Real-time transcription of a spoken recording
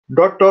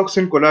Dot Talks,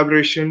 in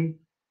collaboration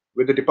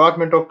with the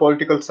Department of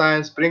Political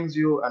Science, brings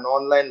you an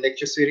online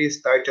lecture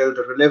series titled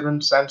The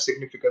Relevance and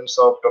Significance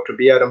of Dr.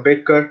 B.R.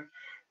 Ambedkar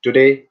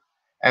Today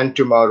and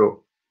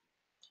Tomorrow.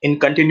 In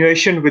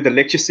continuation with the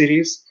lecture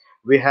series,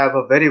 we have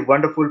a very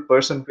wonderful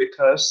person with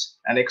us,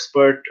 an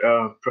expert,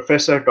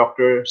 Professor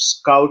Dr.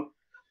 Scott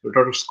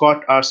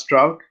R.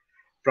 Stroud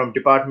from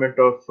Department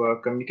of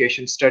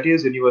Communication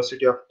Studies,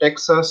 University of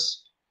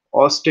Texas,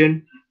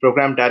 Austin,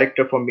 Program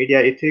Director for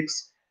Media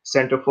Ethics,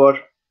 Center for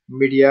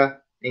Media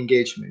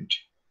Engagement.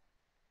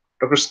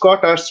 Dr.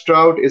 Scott R.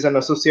 Stroud is an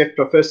associate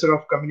professor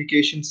of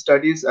communication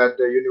studies at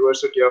the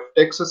University of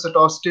Texas at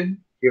Austin.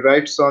 He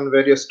writes on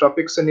various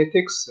topics in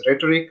ethics,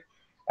 rhetoric,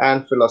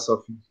 and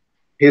philosophy.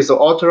 He is the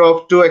author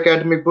of two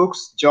academic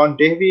books, John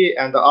Dewey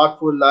and The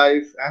Artful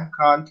Life and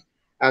Kant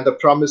and the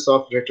Promise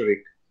of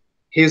Rhetoric.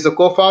 He is the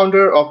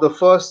co-founder of the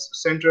first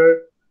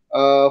Center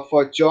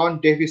for John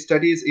Dewey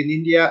Studies in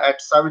India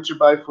at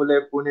Savitribai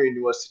Phule Pune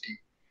University.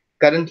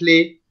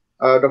 Currently,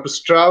 Dr.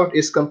 Stroud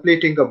is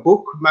completing a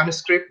book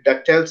manuscript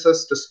that tells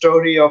us the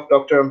story of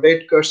Dr.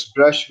 Ambedkar's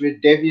brush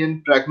with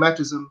Devian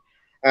pragmatism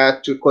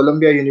at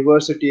Columbia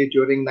University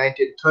during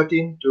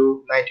 1913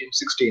 to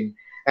 1916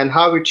 and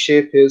how it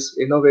shaped his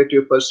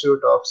innovative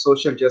pursuit of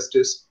social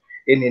justice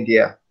in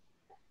India.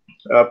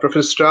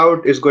 Professor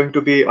Stroud is going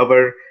to be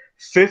our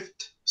fifth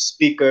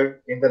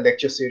speaker in the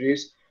lecture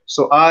series.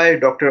 So I,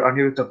 Dr.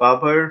 Aniruddha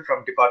Babar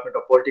from Department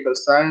of Political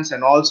Science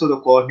and also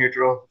the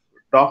coordinator of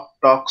Doc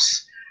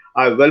Talks,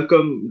 I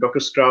welcome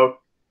Dr. Stroud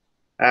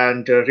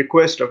and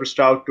request Dr.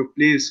 Stroud to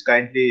please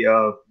kindly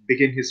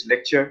begin his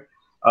lecture.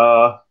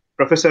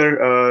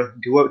 Professor,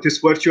 this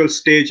virtual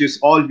stage is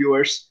all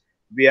yours.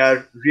 We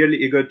are really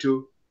eager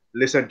to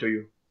listen to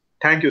you.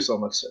 Thank you so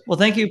much, sir. Well,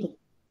 thank you.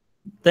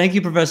 Thank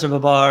you, Professor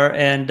Babar,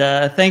 and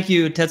thank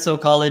you, Tetso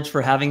College,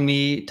 for having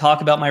me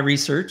talk about my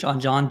research on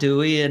John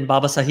Dewey and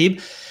Baba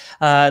Sahib.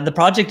 The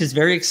project is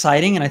very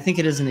exciting, and I think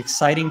it is an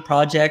exciting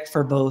project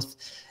for both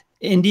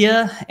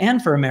India and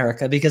for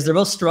America, because they're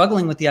both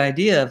struggling with the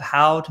idea of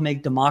how to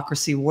make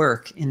democracy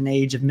work in an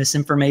age of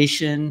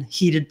misinformation,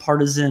 heated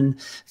partisan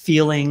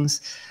feelings,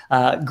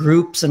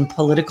 groups and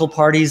political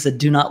parties that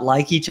do not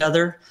like each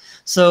other.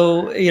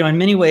 So, in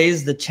many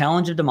ways, the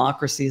challenge of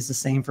democracy is the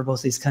same for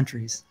both these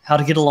countries, how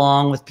to get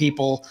along with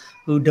people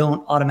who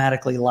don't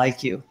automatically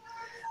like you.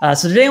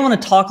 So today I want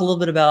to talk a little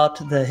bit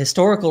about the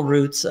historical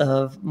roots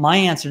of my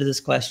answer to this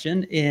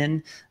question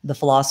in the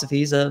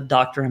philosophies of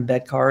Dr.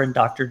 Ambedkar and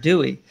Dr.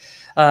 Dewey.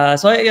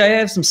 So I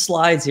have some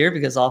slides here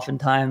because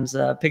oftentimes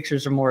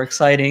pictures are more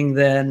exciting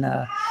than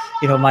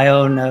my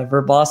own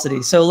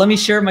verbosity. So let me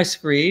share my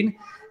screen,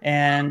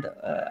 and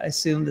I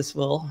assume this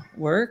will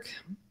work.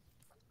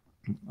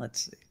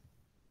 Let's see.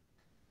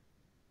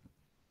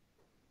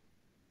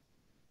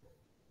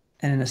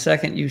 And in a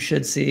second, you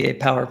should see a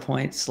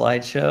PowerPoint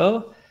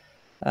slideshow.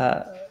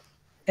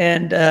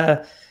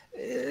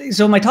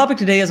 So my topic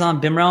today is on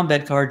Bhimrao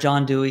Ambedkar,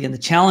 John Dewey, and the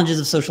challenges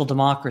of social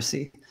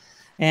democracy.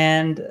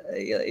 And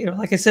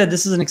like I said,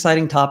 this is an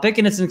exciting topic,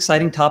 and it's an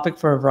exciting topic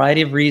for a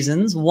variety of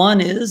reasons.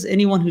 One is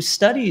anyone who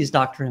studies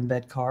Dr.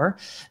 Ambedkar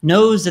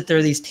knows that there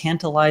are these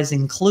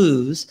tantalizing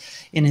clues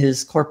in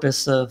his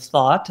corpus of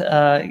thought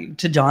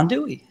to John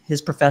Dewey, his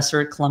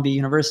professor at Columbia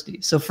University.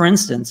 So for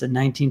instance, in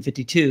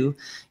 1952,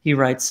 he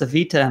writes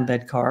Savita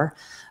Ambedkar,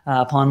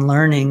 upon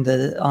learning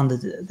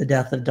the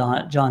death of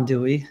John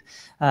Dewey,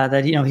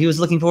 that he was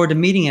looking forward to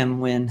meeting him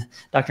when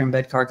Dr.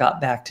 Ambedkar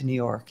got back to New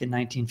York in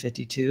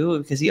 1952,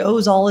 because he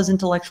owes all his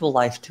intellectual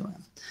life to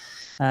him.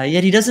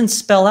 Yet he doesn't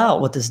spell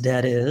out what this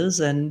debt is,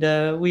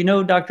 and we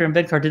know Dr.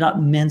 Ambedkar did not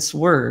mince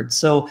words.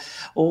 So,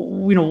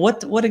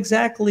 what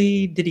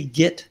exactly did he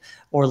get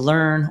or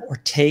learn or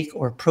take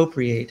or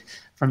appropriate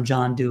from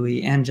John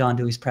Dewey and John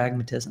Dewey's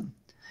pragmatism?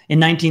 In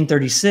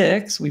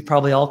 1936, we've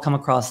probably all come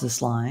across this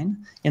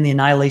line in the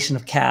Annihilation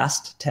of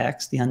Caste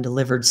text, the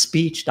undelivered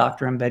speech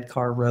Dr.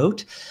 Ambedkar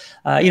wrote.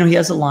 He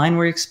has a line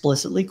where he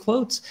explicitly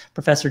quotes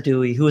Professor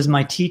Dewey, who is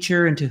my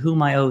teacher and to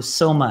whom I owe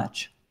so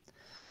much.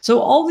 So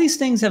all these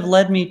things have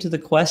led me to the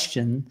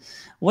question,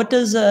 what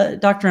does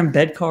Dr.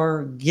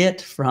 Ambedkar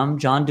get from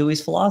John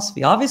Dewey's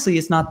philosophy? Obviously,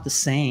 it's not the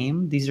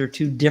same. These are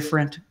two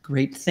different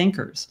great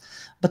thinkers.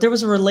 But there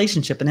was a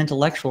relationship, an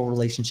intellectual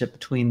relationship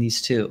between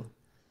these two.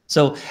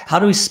 So how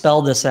do we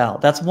spell this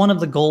out? That's one of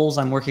the goals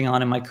I'm working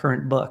on in my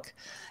current book.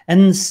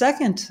 And the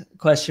second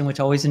question, which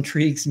always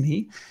intrigues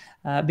me,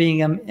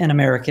 being an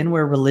American,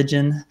 where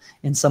religion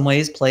in some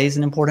ways plays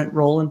an important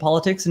role in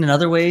politics and in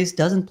other ways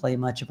doesn't play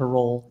much of a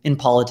role in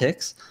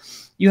politics,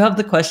 you have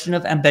the question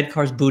of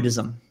Ambedkar's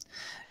Buddhism.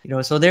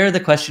 So there the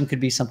question could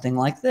be something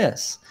like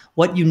this.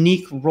 What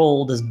unique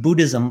role does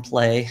Buddhism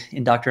play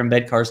in Dr.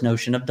 Ambedkar's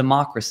notion of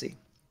democracy?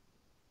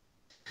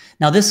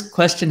 Now, this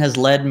question has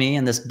led me,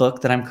 and this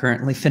book that I'm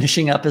currently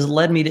finishing up has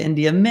led me to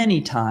India many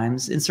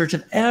times in search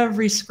of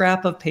every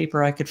scrap of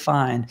paper I could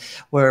find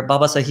where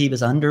Baba Sahib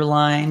has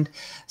underlined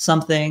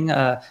something,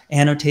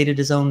 annotated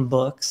his own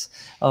books,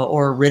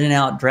 or written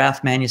out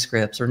draft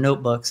manuscripts or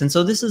notebooks. And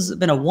so this has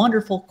been a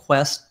wonderful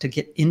quest to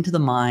get into the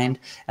mind,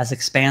 as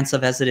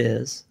expansive as it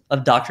is,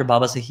 of Dr.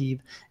 Babasaheb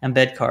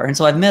Ambedkar. And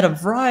so I've met a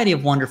variety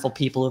of wonderful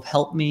people who've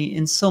helped me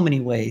in so many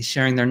ways,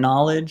 sharing their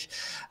knowledge,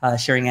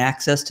 sharing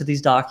access to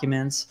these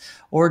documents,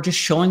 or just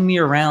showing me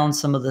around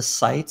some of the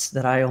sites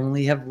that I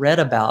only have read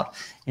about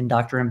in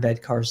Dr.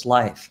 Ambedkar's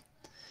life.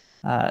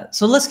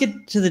 So let's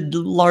get to the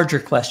larger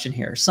question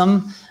here.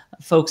 Some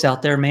folks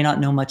out there may not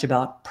know much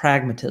about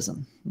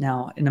pragmatism.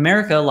 Now, in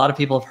America, a lot of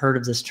people have heard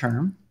of this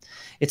term.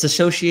 It's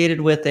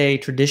associated with a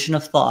tradition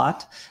of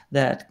thought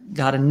that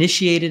got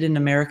initiated in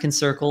American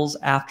circles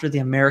after the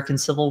American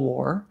Civil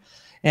War.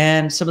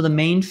 And some of the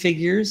main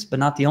figures, but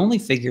not the only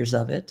figures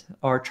of it,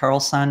 are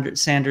Charles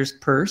Sanders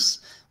Peirce,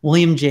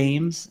 William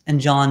James,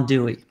 and John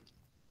Dewey.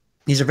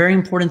 These are very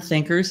important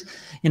thinkers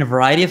in a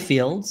variety of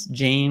fields.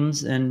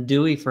 James and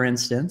Dewey, for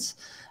instance,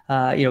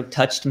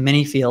 touched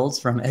many fields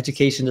from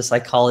education to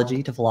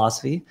psychology to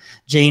philosophy.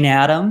 Jane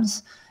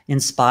Addams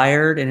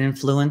inspired and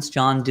influenced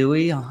John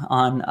Dewey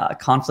on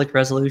conflict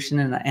resolution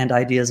and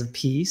ideas of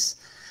peace.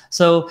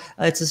 So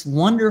it's this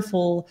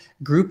wonderful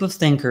group of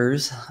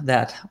thinkers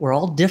that were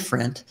all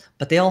different,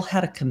 but they all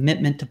had a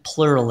commitment to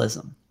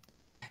pluralism.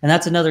 And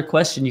that's another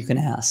question you can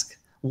ask.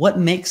 What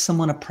makes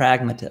someone a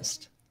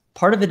pragmatist?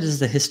 Part of it is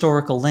the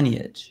historical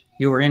lineage.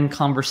 You were in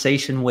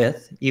conversation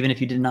with, even if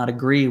you did not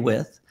agree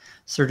with,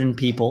 certain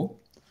people.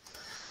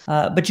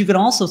 But you can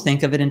also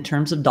think of it in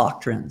terms of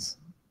doctrines.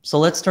 So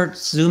let's start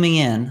zooming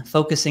in,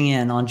 focusing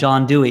in on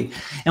John Dewey.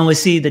 And we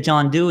see that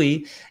John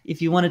Dewey,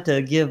 if you wanted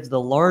to give the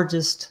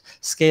largest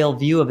scale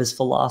view of his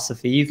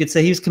philosophy, you could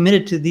say he was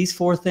committed to these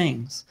four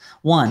things.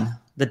 One,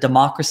 that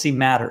democracy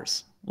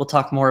matters. We'll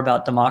talk more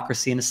about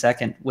democracy in a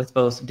second with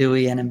both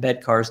Dewey and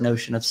Ambedkar's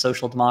notion of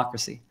social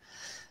democracy.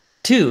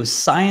 Two,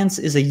 science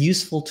is a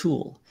useful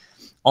tool.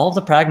 All of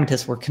the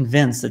pragmatists were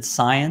convinced that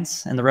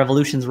science and the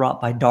revolutions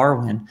wrought by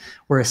Darwin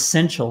were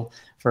essential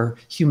for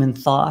human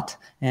thought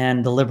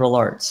and the liberal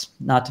arts,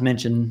 not to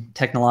mention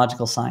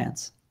technological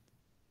science.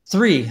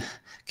 Three,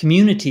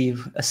 community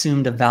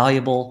assumed a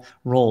valuable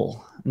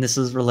role. And this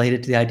is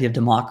related to the idea of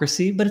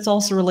democracy, but it's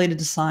also related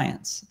to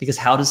science, because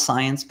how does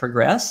science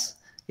progress?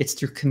 It's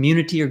through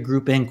community or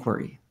group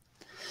inquiry.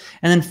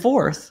 And then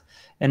fourth,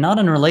 and not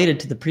unrelated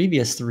to the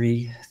previous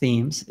three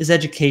themes, is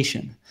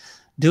education.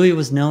 Dewey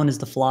was known as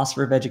the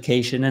philosopher of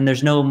education, and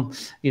there's no,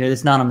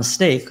 it's not a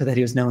mistake that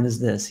he was known as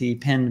this. He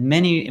penned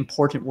many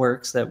important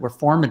works that were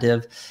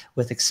formative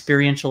with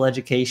experiential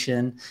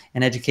education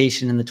and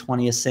education in the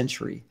 20th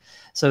century.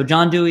 So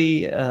John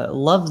Dewey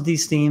loved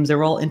these themes. They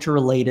were all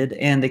interrelated,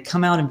 and they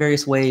come out in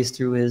various ways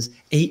through his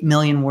 8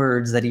 million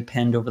words that he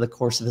penned over the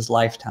course of his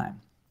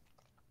lifetime.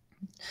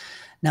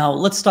 Now,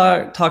 let's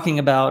start talking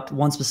about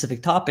one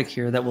specific topic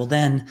here that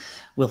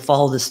we'll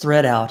follow this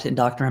thread out in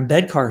Dr.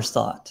 Ambedkar's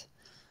thought.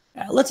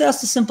 Let's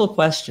ask the simple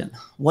question.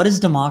 What is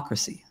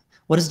democracy?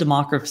 What is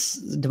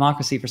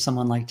democracy for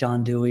someone like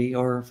John Dewey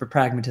or for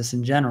pragmatists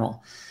in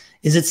general?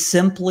 Is it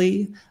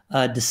simply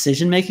a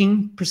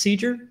decision-making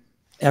procedure?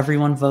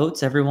 Everyone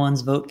votes,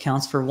 everyone's vote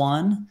counts for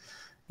one.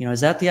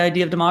 Is that the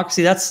idea of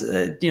democracy? That's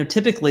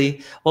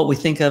typically what we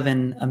think of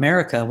in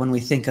America when we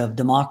think of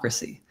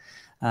democracy.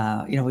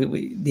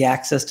 The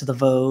access to the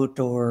vote,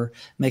 or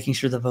making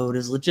sure the vote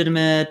is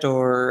legitimate,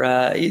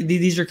 or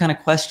these are kind of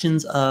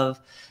questions of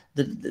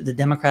the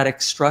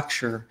democratic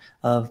structure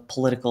of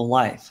political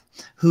life.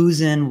 Who's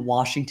in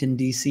Washington,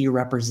 D.C.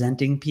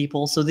 representing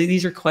people? So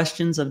these are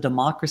questions of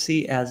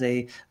democracy as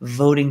a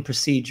voting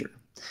procedure,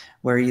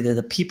 where either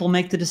the people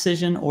make the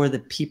decision or the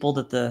people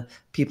that the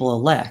people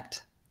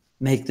elect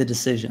make the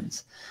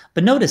decisions.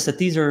 But notice that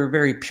these are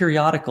very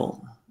periodic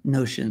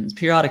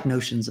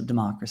notions of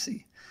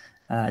democracy.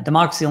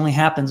 Democracy only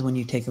happens when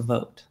you take a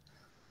vote.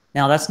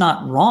 Now, that's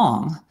not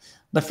wrong,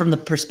 but from the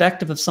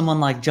perspective of someone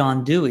like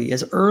John Dewey,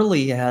 as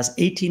early as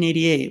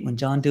 1888, when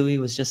John Dewey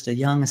was just a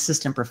young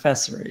assistant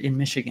professor in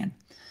Michigan,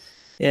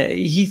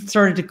 he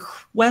started to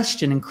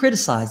question and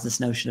criticize this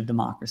notion of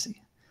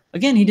democracy.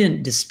 Again, he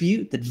didn't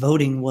dispute that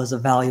voting was a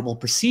valuable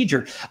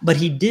procedure, but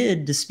he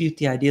did dispute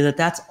the idea that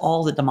that's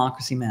all that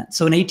democracy meant.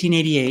 So in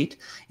 1888,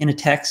 in a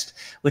text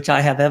which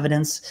I have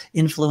evidence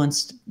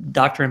influenced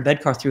Dr.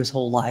 Ambedkar through his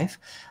whole life,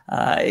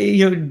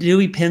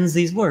 Dewey pens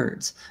these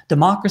words.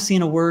 Democracy,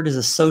 in a word, is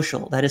a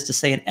social, that is to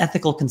say, an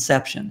ethical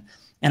conception,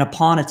 and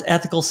upon its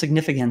ethical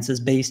significance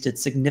is based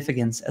its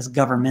significance as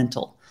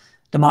governmental.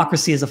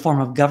 Democracy is a form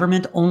of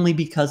government only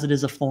because it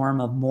is a form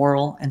of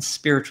moral and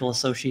spiritual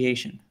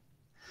association.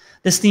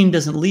 This theme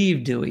doesn't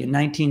leave Dewey. In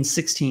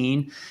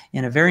 1916,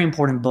 in a very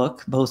important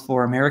book, both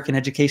for American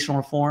educational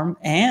reform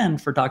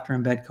and for Dr.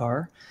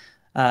 Ambedkar,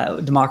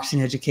 Democracy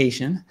and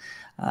Education,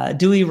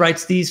 Dewey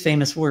writes these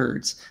famous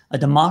words: "A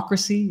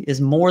democracy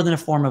is more than a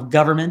form of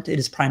government. It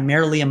is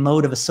primarily a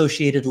mode of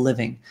associated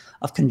living,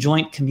 of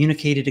conjoint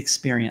communicated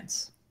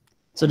experience."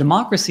 So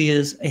democracy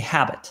is a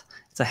habit.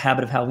 It's a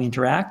habit of how we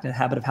interact, a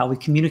habit of how we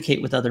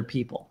communicate with other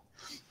people.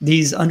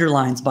 These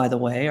underlines, by the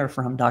way, are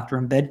from Dr.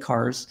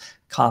 Ambedkar's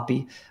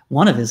copy,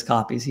 one of his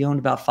copies. He owned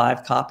about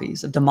 5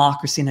 copies of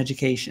Democracy and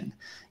Education.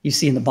 You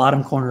see in the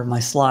bottom corner of my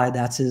slide,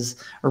 that's his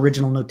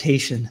original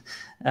notation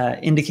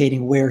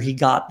indicating where he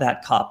got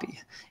that copy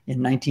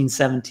in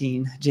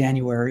 1917,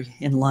 January,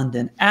 in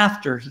London,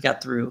 after he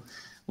got through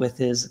with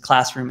his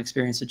classroom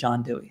experience with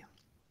John Dewey.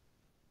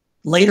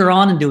 Later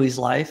on in Dewey's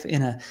life,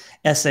 in an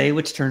essay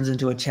which turns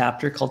into a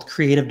chapter called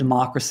Creative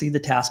Democracy, The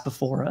Task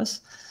Before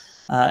Us,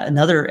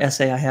 another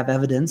essay I have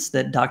evidence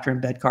that Dr.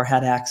 Ambedkar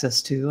had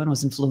access to and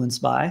was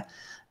influenced by,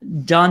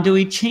 John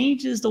Dewey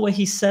changes the way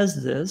he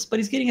says this, but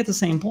he's getting at the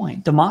same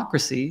point.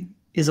 Democracy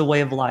is a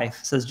way of life,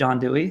 says John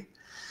Dewey.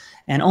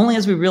 And only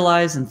as we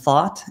realize in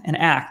thought and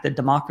act that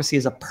democracy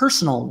is a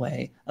personal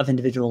way of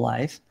individual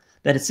life,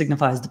 that it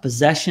signifies the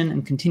possession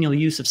and continual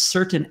use of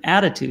certain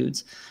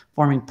attitudes,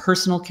 forming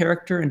personal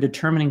character and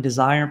determining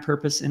desire and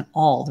purpose in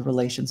all the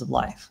relations of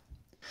life.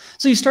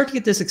 So you start to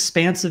get this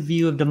expansive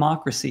view of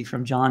democracy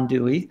from John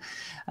Dewey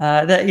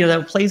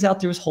that plays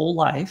out through his whole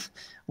life,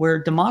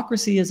 where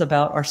democracy is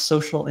about our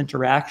social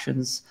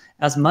interactions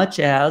as much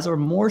as, or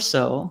more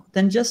so,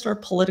 than just our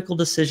political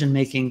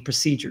decision-making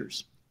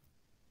procedures.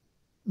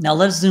 Now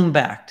let's zoom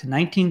back to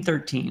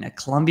 1913 at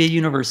Columbia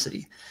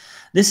University.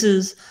 This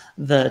is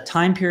the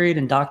time period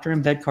in Dr.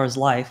 Ambedkar's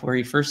life where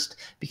he first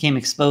became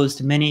exposed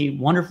to many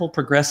wonderful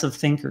progressive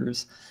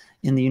thinkers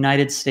in the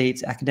United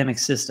States academic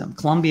system.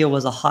 Columbia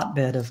was a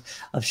hotbed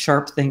of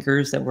sharp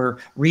thinkers that were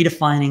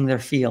redefining their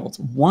fields.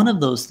 One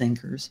of those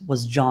thinkers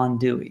was John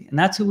Dewey, and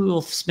that's who we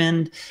will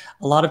spend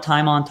a lot of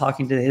time on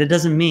talking today. That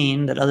doesn't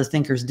mean that other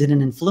thinkers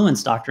didn't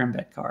influence Dr.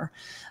 Ambedkar.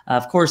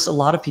 Of course, a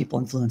lot of people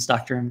influenced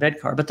Dr.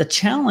 Ambedkar, but the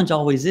challenge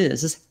always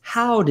is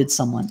how did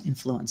someone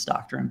influence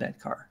Dr.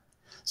 Ambedkar?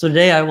 So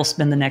today I will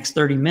spend the next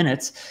 30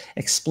 minutes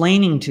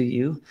explaining to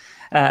you,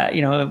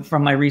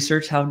 from my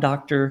research, how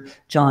Dr.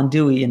 John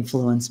Dewey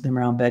influenced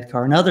Bhimrao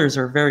Ambedkar, and others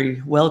are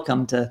very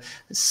welcome to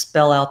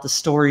spell out the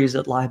stories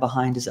that lie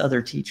behind his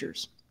other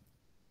teachers.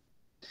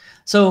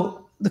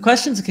 So the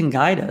questions that can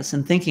guide us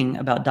in thinking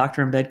about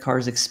Dr.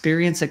 Ambedkar's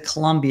experience at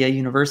Columbia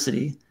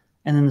University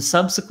and in the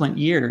subsequent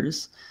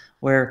years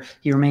where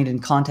he remained in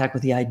contact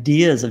with the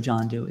ideas of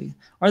John Dewey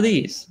are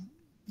these.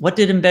 What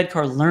did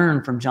Ambedkar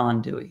learn from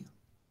John Dewey?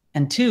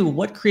 And 2,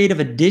 what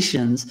creative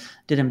additions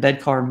did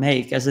Ambedkar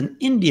make as an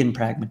Indian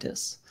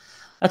pragmatist?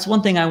 That's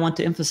one thing I want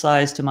to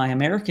emphasize to my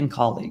American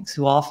colleagues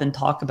who often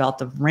talk about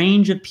the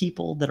range of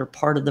people that are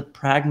part of the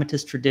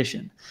pragmatist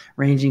tradition,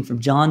 ranging from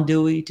John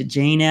Dewey to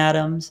Jane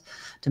Addams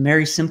to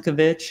Mary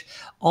Simkovich,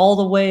 all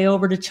the way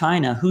over to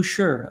China, Hu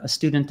Shi, a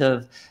student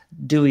of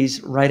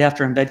Dewey's right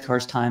after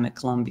Ambedkar's time at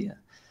Columbia.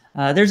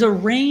 There's a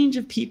range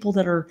of people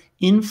that are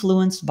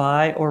influenced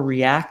by or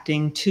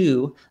reacting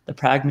to the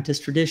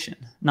pragmatist tradition,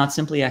 not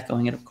simply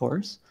echoing it, of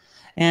course.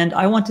 And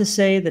I want to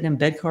say that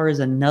Ambedkar is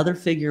another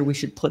figure we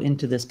should put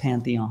into this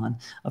pantheon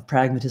of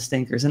pragmatist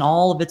thinkers in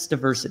all of its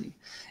diversity.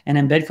 And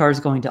Ambedkar is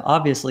going to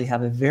obviously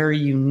have a very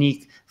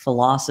unique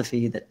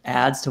philosophy that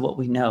adds to what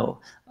we know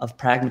of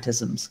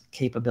pragmatism's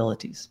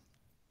capabilities.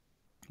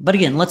 But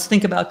again, let's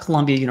think about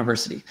Columbia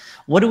University.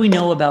 What do we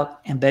know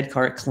about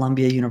Ambedkar at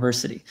Columbia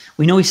University?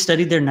 We know he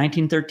studied there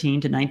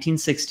 1913 to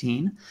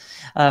 1916.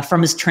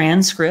 From his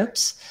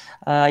transcripts,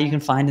 you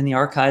can find in the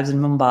archives in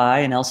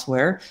Mumbai and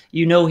elsewhere,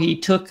 you know he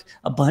took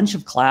a bunch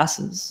of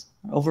classes,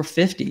 over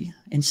 50,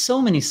 in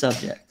so many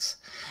subjects.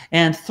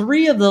 And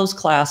 3 of those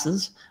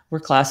classes were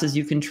classes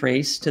you can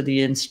trace to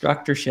the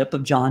instructorship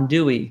of John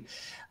Dewey.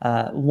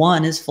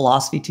 One is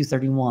Philosophy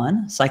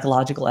 231,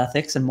 Psychological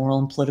Ethics and Moral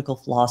and Political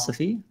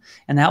Philosophy,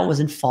 and that was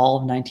in fall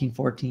of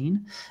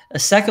 1914. A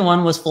second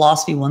one was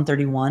Philosophy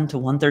 131 to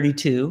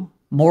 132,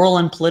 Moral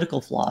and Political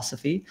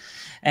Philosophy,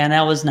 and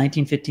that was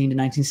 1915 to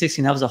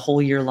 1916. That was a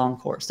whole year-long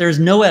course. There's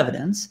no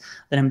evidence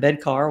that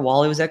Ambedkar,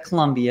 while he was at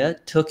Columbia,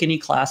 took any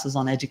classes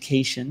on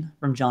education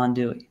from John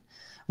Dewey.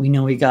 We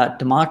know he got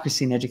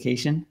democracy in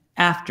education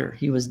after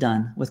he was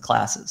done with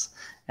classes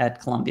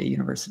at Columbia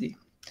University.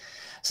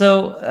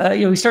 So,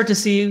 we start to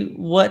see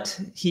what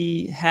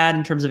he had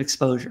in terms of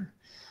exposure.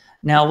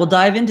 Now, we'll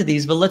dive into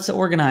these, but let's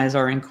organize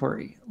our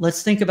inquiry.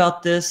 Let's think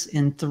about this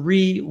in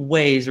 3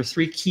 ways, or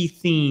 3 key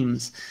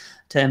themes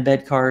to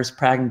Ambedkar's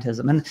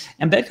pragmatism. And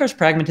Ambedkar's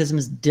pragmatism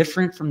is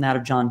different from that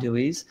of John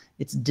Dewey's.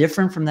 It's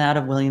different from that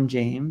of William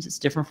James. It's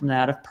different from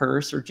that of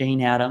Peirce or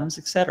Jane Addams,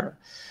 etc.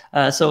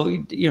 So,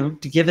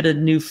 to give it a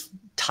new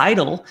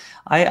title,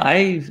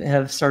 I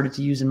have started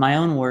to use in my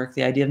own work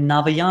the idea of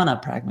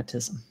Navayana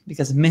pragmatism,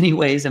 because in many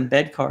ways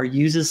Ambedkar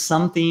uses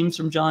some themes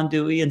from John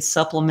Dewey and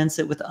supplements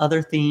it with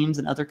other themes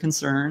and other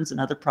concerns and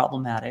other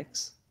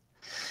problematics.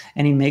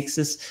 And he makes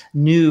this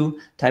new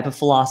type of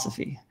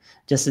philosophy,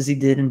 just as he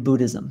did in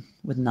Buddhism,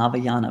 with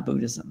Navayana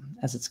Buddhism,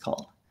 as it's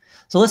called.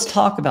 So let's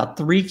talk about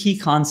 3 key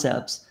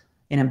concepts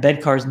in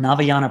Ambedkar's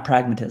Navayana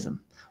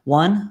pragmatism.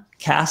 1,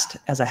 caste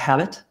as a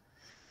habit.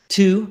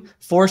 2,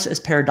 force as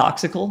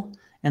paradoxical.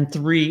 And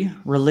 3,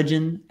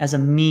 religion as a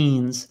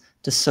means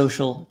to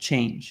social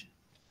change.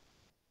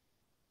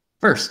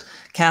 First,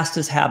 caste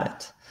as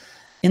habit.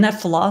 In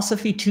that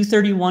Philosophy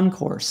 231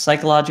 course,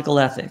 Psychological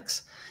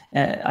Ethics,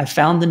 I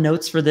found the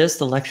notes for this,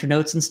 the lecture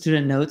notes and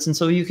student notes. And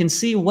so you can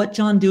see what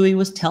John Dewey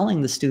was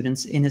telling the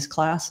students in his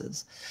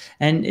classes.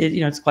 And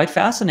it's quite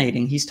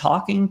fascinating. He's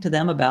talking to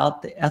them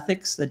about the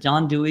ethics that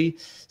John Dewey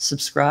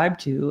subscribed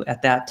to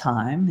at that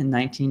time in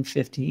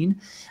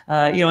 1915.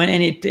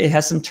 And it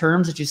has some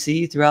terms that you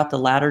see throughout the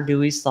latter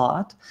Dewey's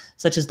thought,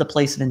 such as the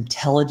place of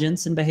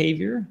intelligence in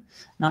behavior,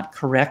 not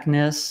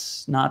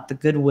correctness, not the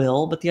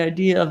goodwill, but the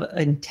idea of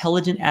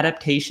intelligent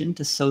adaptation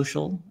to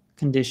social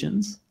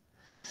conditions.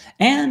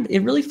 And it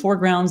really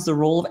foregrounds the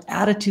role of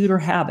attitude or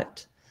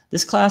habit.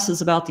 This class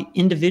is about the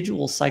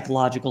individual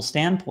psychological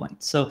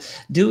standpoint. So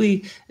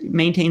Dewey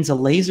maintains a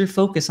laser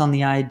focus on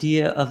the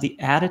idea of the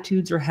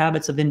attitudes or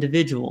habits of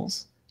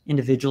individuals.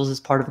 Individuals as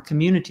part of a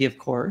community, of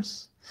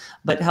course,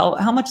 but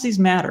how much these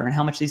matter and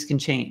how much these can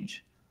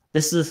change.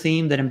 This is a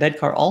theme that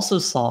Ambedkar also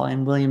saw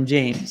in William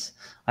James.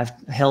 I've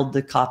held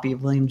the copy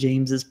of William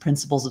James's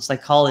Principles of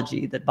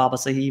Psychology that Baba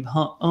Sahib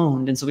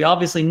owned. And so we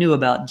obviously knew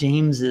about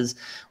James's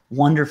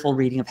wonderful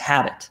reading of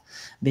habit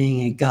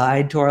being a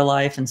guide to our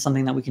life and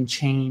something that we can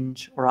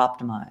change or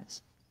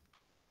optimize.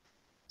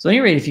 So at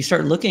any rate, if you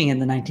start looking in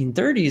the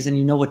 1930s and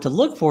you know what to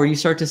look for, you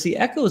start to see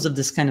echoes of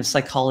this kind of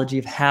psychology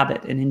of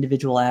habit and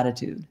individual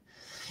attitude.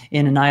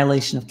 In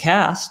Annihilation of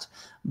Caste,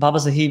 Baba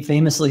Sahib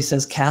famously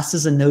says, caste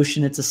is a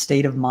notion, it's a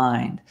state of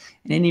mind.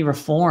 And any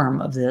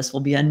reform of this will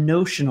be a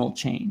notional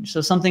change.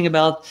 So something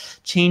about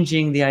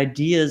changing the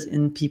ideas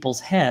in people's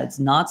heads,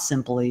 not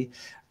simply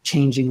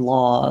changing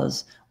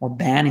laws or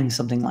banning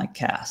something like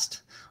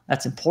caste.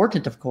 That's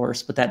important, of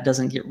course, but that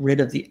doesn't get rid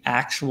of the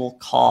actual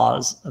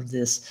cause of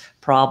this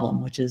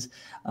problem, which is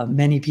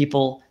many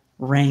people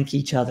rank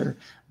each other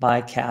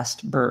by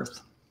caste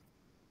birth.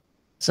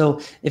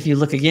 So if you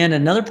look again at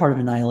another part of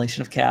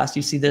Annihilation of Caste,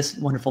 you see this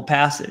wonderful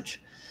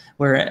passage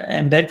where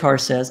Ambedkar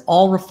says,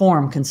 all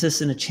reform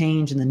consists in a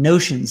change in the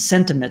notions,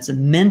 sentiments,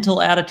 and mental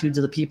attitudes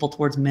of the people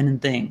towards men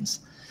and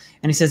things.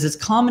 And he says it's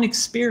common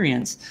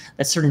experience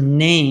that certain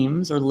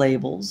names or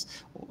labels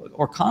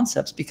or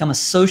concepts become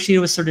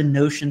associated with certain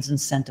notions and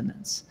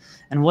sentiments.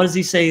 And what does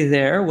he say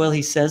there? Well,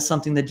 he says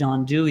something that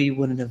John Dewey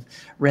wouldn't have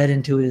read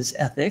into his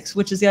ethics,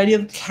 which is the idea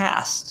of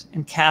caste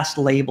and caste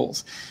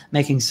labels,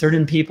 making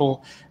certain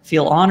people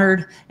feel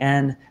honored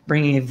and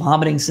bringing a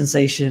vomiting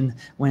sensation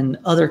when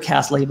other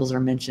caste labels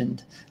are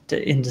mentioned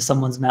into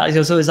someone's mouth.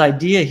 So his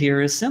idea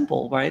here is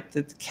simple, right?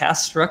 That the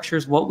caste structure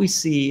is what we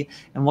see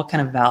and what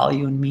kind of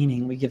value and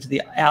meaning we give to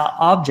the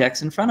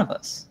objects in front of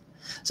us.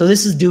 So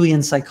this is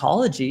Deweyan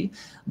psychology,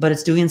 but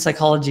it's Deweyan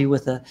psychology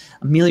with a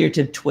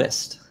ameliorative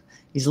twist.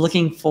 He's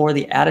looking for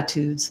the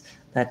attitudes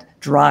that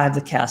drive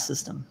the caste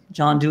system.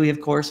 John Dewey,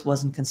 of course,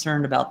 wasn't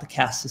concerned about the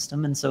caste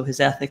system, and so his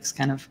ethics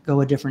kind of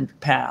go a different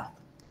path.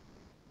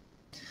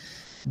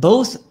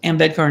 Both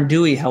Ambedkar and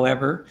Dewey,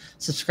 however,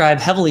 subscribe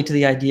heavily to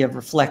the idea of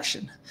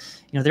reflection.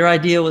 Their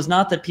idea was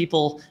not that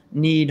people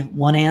need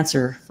one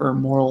answer for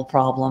moral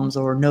problems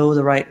or know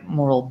the right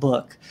moral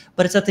book,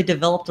 but it's that they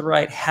develop the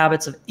right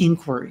habits of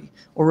inquiry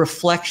or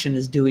reflection,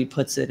 as Dewey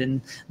puts it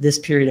in this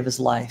period of his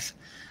life.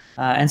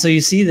 And so you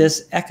see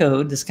this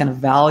echoed, this kind of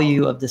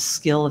value of this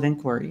skill of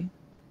inquiry,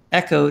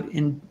 echoed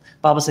in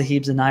Baba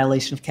Sahib's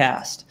Annihilation of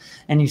Caste.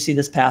 And you see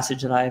this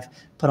passage that I've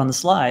put on the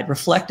slide.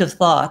 Reflective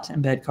thought,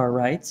 Ambedkar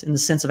writes, in the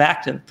sense of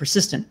active,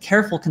 persistent,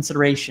 careful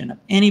consideration of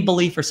any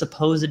belief or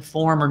supposed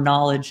form or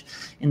knowledge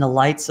in the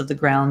lights of the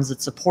grounds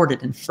that support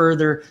it and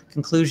further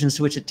conclusions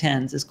to which it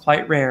tends, is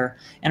quite rare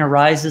and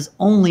arises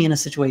only in a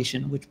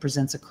situation which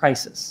presents a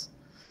crisis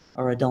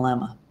or a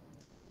dilemma.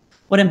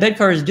 What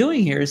Ambedkar is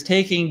doing here is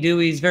taking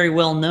Dewey's very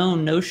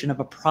well-known notion of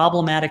a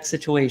problematic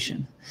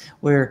situation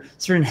where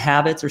certain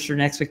habits or certain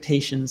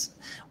expectations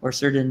or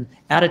certain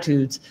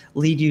attitudes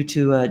lead you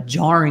to a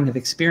jarring of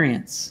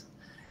experience.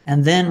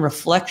 And then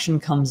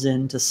reflection comes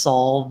in to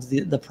solve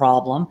the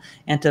problem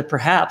and to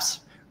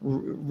perhaps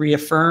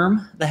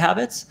reaffirm the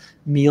habits,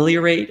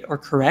 ameliorate or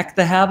correct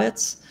the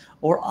habits,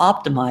 or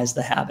optimize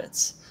the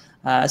habits.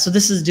 So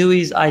this is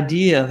Dewey's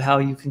idea of how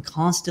you can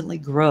constantly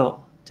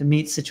grow to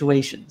meet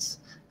situations,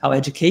 how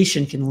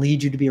education can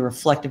lead you to be a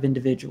reflective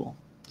individual.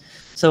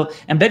 So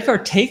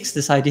Ambedkar takes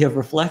this idea of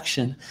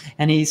reflection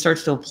and he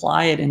starts to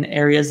apply it in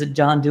areas that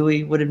John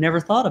Dewey would have never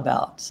thought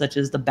about, such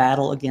as the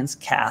battle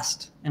against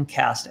caste and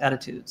caste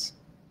attitudes.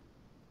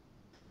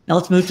 Now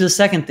let's move to the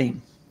second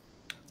theme.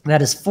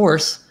 That is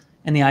force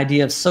and the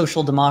idea of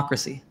social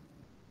democracy.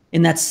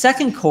 In that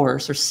second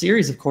course, or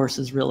series of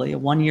courses really, a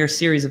one-year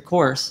series of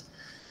course,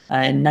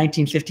 in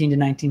 1915 to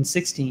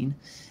 1916,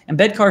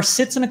 Ambedkar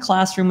sits in a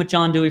classroom with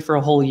John Dewey for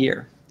a whole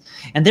year.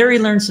 And there he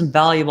learned some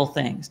valuable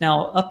things.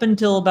 Now, up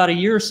until about a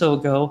year or so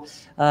ago,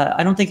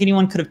 I don't think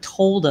anyone could have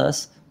told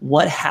us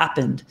what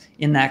happened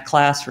in that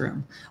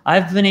classroom.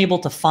 I've been able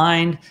to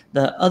find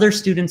the other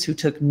students who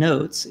took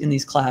notes in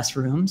these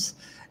classrooms,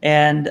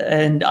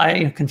 and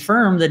I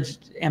confirm that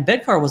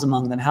Ambedkar was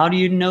among them. How do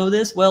you know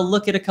this? Well,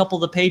 look at a couple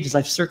of the pages.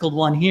 I've circled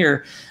one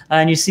here,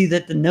 and you see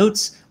that the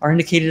notes are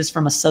indicated as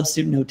from a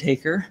substitute note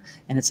taker,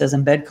 and it says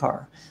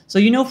Ambedkar. So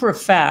you know for a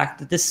fact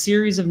that this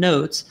series of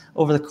notes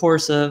over the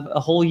course of a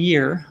whole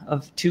year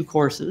of 2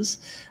 courses,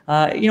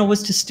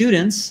 was to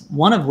students,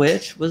 one of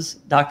which was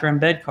Dr.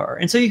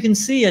 Ambedkar. And so you can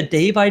see a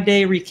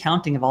day-by-day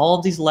recounting of all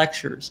of these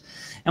lectures.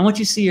 And what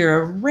you see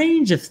are a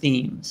range of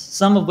themes,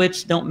 some of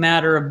which don't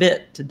matter a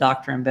bit to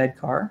Dr.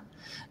 Ambedkar.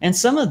 And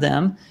some of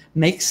them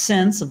make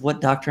sense of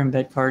what Dr.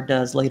 Ambedkar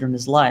does later in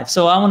his life.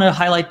 So I want to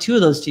highlight 2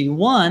 of those to you.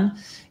 One,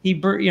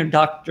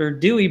 Dr.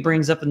 Dewey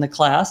brings up in the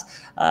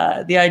class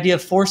the idea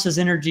of forces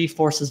energy,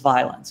 forces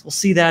violence. We'll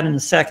see that in a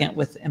second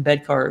with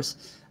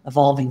Ambedkar's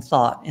evolving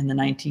thought in the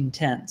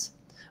 1910s.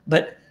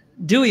 But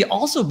Dewey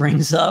also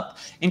brings up,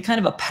 in kind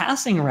of a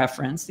passing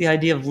reference, the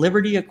idea of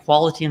liberty,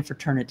 equality, and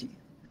fraternity.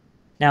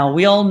 Now,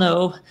 we all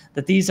know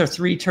that these are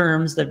 3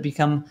 terms that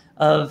become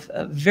of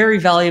very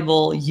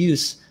valuable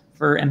use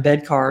for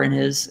Ambedkar in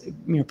his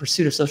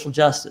pursuit of social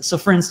justice. So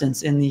for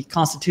instance, in the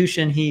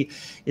Constitution he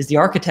is the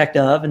architect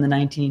of in the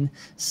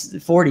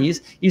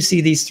 1940s, you see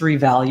these 3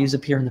 values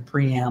appear in the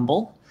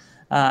preamble.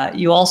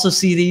 You also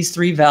see these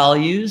 3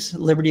 values,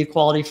 liberty,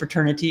 equality,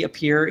 fraternity,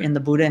 appear in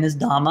the Buddha and his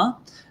Dhamma,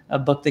 a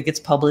book that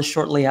gets published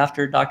shortly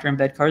after Dr.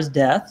 Ambedkar's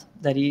death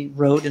that he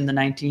wrote in the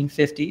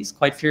 1950s,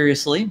 quite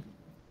furiously.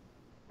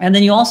 And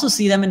then you also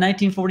see them in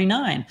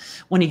 1949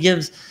 when he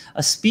gives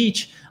a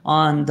speech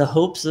on the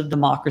hopes of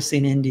democracy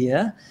in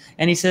India.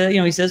 And he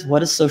says, what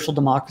does social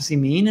democracy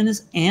mean? And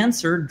his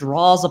answer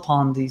draws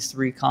upon these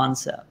 3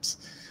 concepts: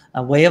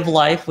 a way of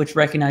life which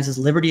recognizes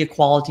liberty,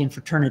 equality, and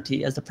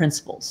fraternity as the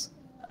principles,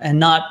 and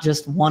not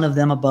just one of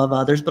them above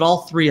others, but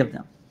all 3 of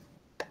them.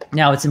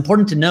 Now, it's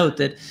important to note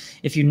that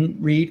if you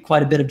read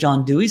quite a bit of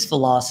John Dewey's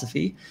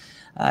philosophy,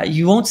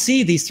 you won't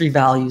see these 3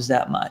 values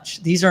that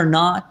much. These are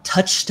not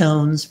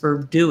touchstones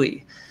for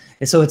Dewey.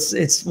 And so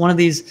it's one of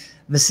these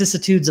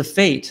vicissitudes of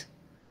fate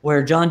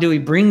where John Dewey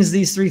brings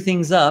these 3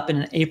 things up in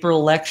an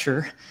April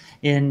lecture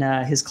in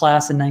his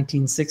class in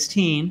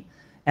 1916.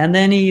 And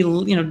then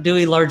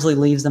Dewey largely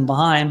leaves them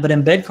behind, but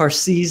Ambedkar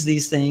sees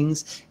these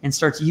things and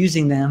starts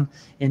using them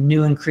in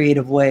new and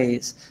creative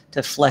ways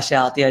to flesh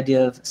out the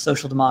idea of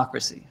social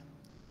democracy.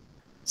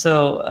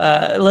 So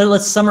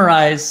let's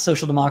summarize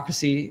social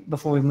democracy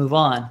before we move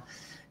on.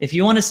 If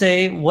you want to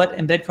say what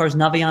Ambedkar's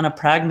Navayana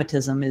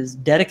pragmatism is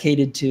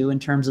dedicated to in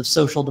terms of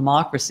social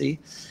democracy,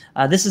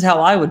 this is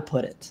how I would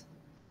put it.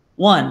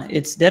 1,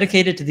 it's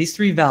dedicated to these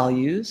 3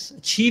 values,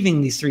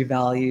 achieving these 3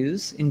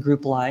 values in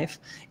group life,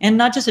 and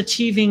not just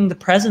achieving the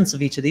presence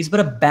of each of these,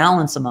 but a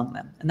balance among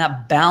them. And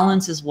that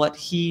balance is what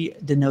he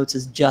denotes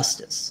as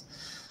justice.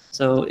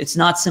 So it's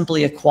not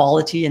simply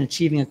equality and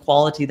achieving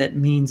equality that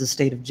means a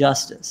state of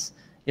justice.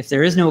 If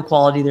there is no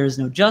equality, there is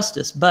no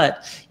justice,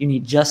 but you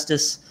need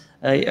justice,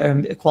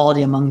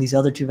 equality among these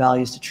other 2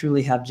 values to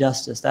truly have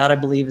justice. That, I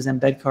believe, is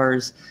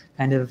Ambedkar's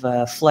kind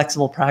of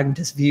flexible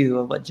pragmatist view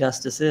of what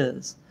justice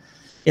is.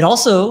 It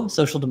also,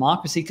 social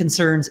democracy,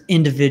 concerns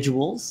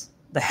individuals,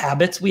 the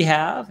habits we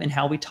have and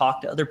how we talk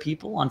to other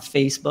people on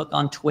Facebook,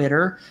 on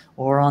Twitter,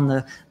 or on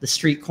the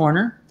street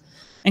corner,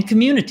 and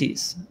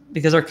communities,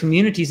 because our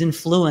communities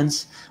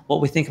influence what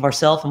we think of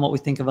ourselves and what we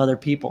think of other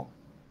people.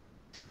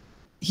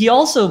 He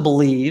also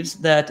believes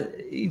that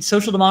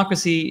social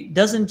democracy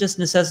doesn't just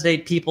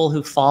necessitate people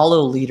who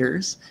follow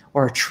leaders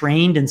or are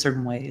trained in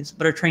certain ways,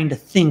 but are trained to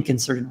think in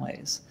certain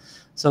ways.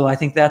 So I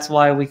think that's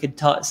why we could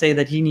say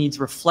that he needs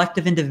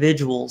reflective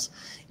individuals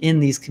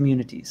in these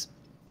communities.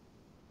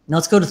 Now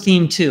let's go to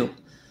theme 2,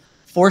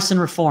 force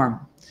and reform,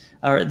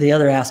 or the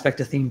other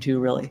aspect of theme 2,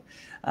 really.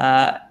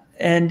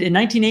 And in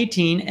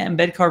 1918,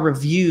 Ambedkar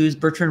reviews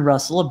Bertrand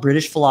Russell, a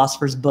British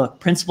philosopher's book,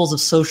 Principles of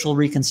Social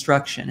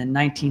Reconstruction.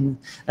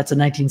 That's a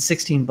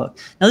 1916 book.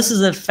 Now, this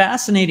is a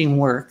fascinating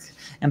work,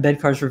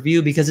 Ambedkar's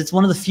review, because it's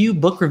one of the few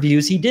book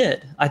reviews he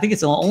did. I think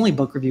it's the only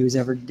book review he's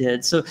ever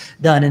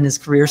done in his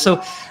career.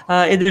 So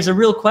there's a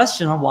real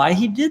question on why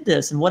he did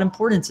this and what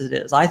importance it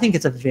is. I think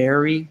it's a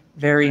very,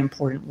 very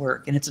important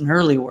work, and it's an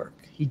early work.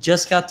 He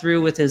just got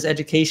through with his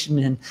education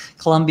in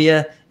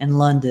Columbia and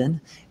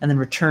London, and then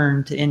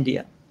returned to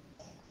India.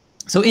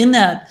 So in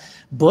that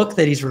book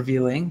that he's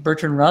reviewing,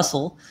 Bertrand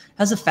Russell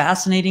has a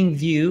fascinating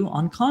view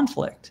on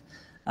conflict.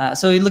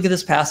 So you look at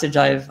this passage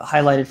I've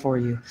highlighted for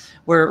you,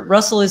 where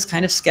Russell is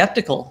kind of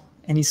skeptical,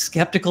 and he's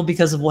skeptical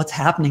because of what's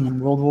happening in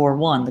World War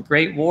I, the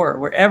Great War,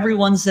 where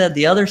everyone said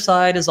the other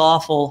side is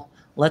awful,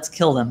 let's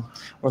kill them,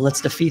 or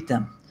let's defeat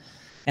them.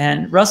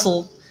 And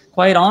Russell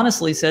quite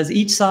honestly says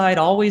each side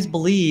always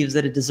believes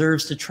that it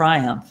deserves to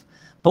triumph,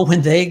 but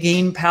when they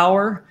gain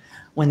power,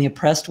 when the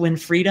oppressed win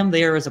freedom,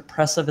 they are as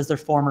oppressive as their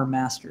former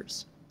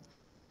masters.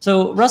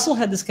 So Russell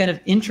had this kind of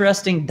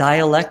interesting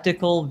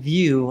dialectical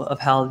view of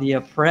how the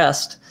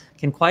oppressed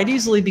can quite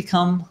easily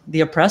become the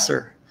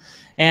oppressor.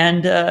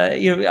 And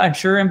I'm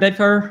sure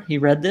Ambedkar, he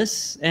read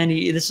this, and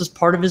this was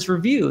part of his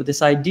review,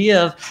 this idea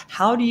of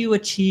how do you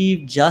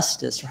achieve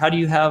justice, or how do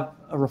you have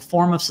a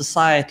reform of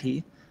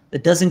society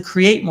that doesn't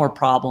create more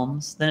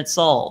problems than it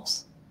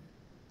solves.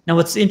 Now,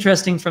 what's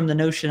interesting from the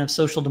notion of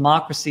social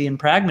democracy and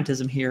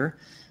pragmatism here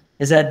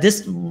is that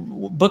this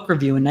book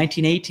review in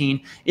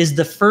 1918 is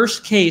the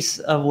first case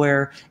of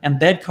where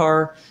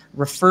Ambedkar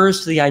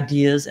refers to the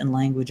ideas and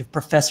language of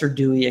Professor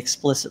Dewey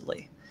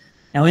explicitly.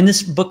 Now, in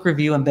this book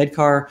review,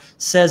 Ambedkar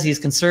says he's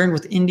concerned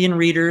with Indian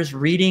readers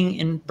reading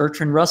in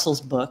Bertrand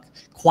Russell's book,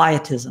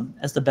 Quietism,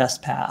 as the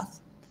best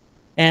path.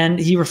 And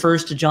he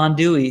refers to John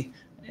Dewey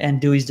and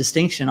Dewey's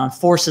distinction on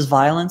force as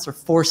violence or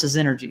force as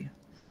energy.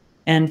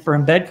 And for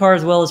Ambedkar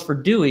as well as for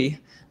Dewey,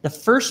 the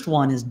first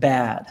one is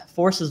bad.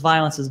 Force as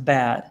violence is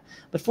bad.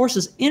 But force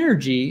as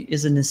energy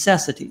is a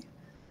necessity.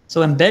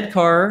 So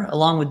Ambedkar,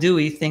 along with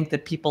Dewey, think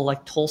that people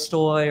like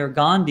Tolstoy or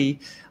Gandhi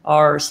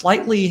are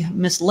slightly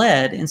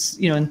misled in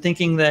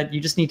thinking that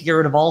you just need to get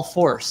rid of all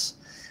force.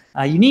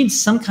 You need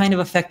some kind of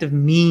effective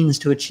means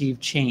to achieve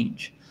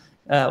change.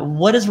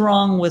 What is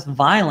wrong with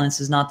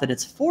violence is not that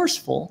it's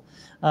forceful,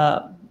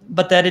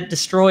 but that it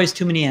destroys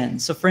too many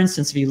ends. So for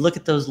instance, if you look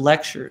at those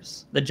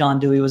lectures that John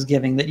Dewey was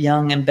giving, that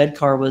young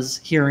Ambedkar was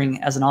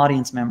hearing as an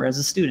audience member, as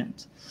a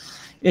student,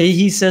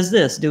 he says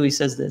this, Dewey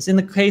says this: in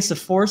the case of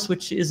force,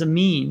 which is a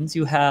means,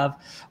 you have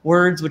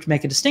words which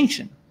make a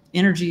distinction,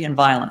 energy and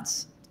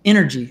violence.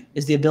 Energy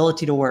is the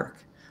ability to work.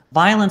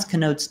 Violence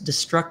connotes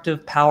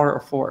destructive power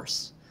or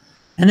force.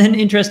 And then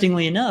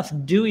interestingly enough,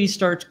 Dewey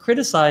starts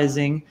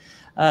criticizing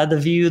the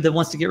view that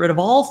wants to get rid of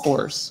all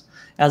force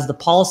as the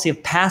policy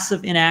of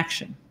passive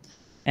inaction.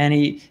 And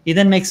he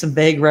then makes some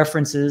vague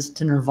references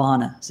to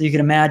nirvana. So you can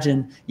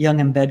imagine young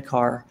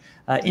Ambedkar,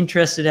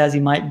 interested as he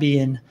might be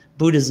in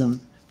Buddhism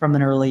from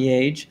an early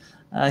age,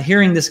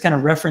 hearing this kind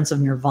of reference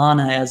of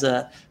nirvana as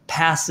a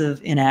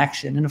passive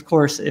inaction. And of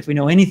course, if we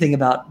know anything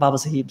about Baba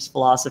Sahib's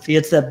philosophy,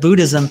 it's that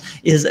Buddhism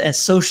is a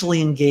socially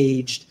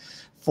engaged,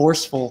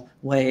 forceful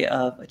way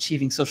of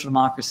achieving social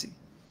democracy.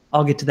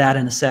 I'll get to that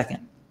in a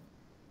second.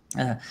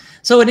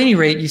 So at any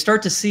rate, you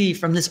start to see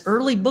from this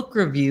early book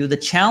review, the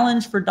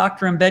challenge for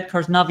Dr.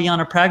 Ambedkar's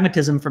Navayana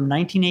pragmatism from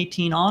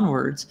 1918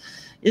 onwards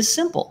is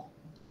simple,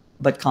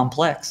 but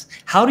complex.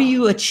 How do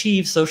you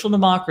achieve social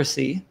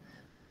democracy?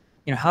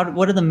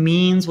 What are the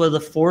means, what are the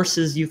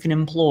forces you can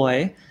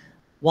employ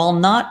while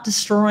not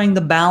destroying the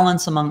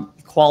balance among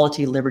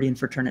equality, liberty, and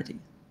fraternity?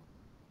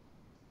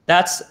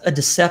 That's a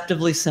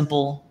deceptively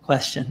simple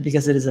question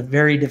because it is a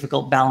very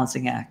difficult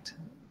balancing act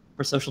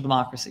for social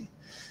democracy.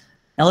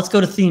 Now let's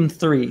go to theme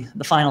 3,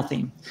 the final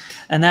theme.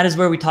 And that is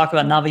where we talk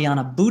about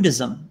Navayana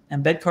Buddhism,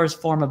 Ambedkar's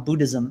form of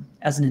Buddhism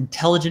as an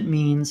intelligent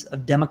means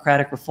of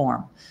democratic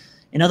reform.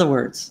 In other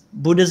words,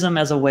 Buddhism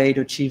as a way to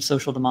achieve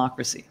social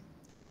democracy.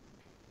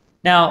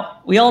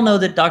 Now, we all know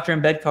that Dr.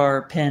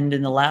 Ambedkar penned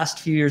in the last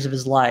few years of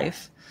his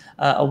life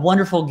a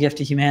wonderful gift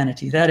to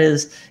humanity. That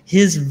is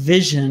his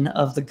vision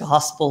of the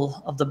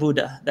gospel of the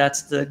Buddha.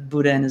 That's the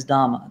Buddha and his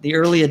Dhamma. The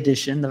early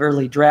edition, the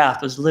early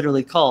draft, was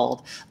literally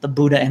called The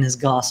Buddha and His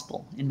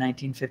Gospel in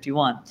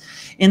 1951.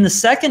 In the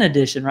second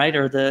edition, right,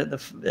 or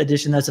the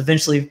edition that's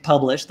eventually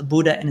published, The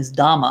Buddha and His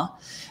Dhamma,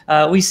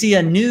 we see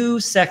a new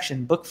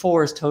section. Book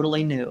 4 is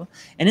totally new.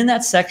 And in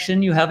that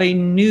section, you have a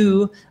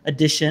new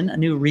edition, a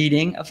new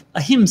reading of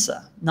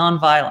ahimsa,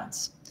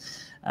 nonviolence.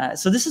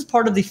 So this is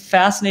part of the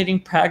fascinating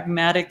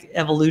pragmatic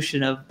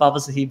evolution of Baba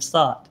Sahib's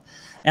thought.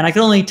 And I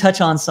can only touch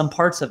on some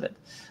parts of it.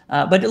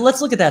 But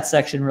let's look at that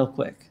section real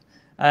quick.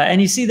 And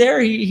you see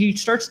there, he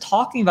starts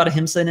talking about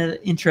ahimsa in an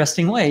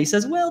interesting way. He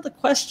says, well, the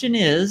question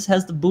is,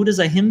 has the Buddha's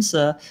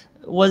ahimsa,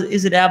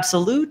 is it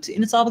absolute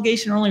in its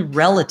obligation or only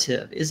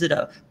relative? Is it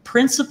a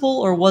principle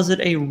or was it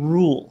a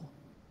rule?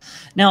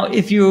 Now,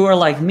 if you are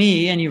like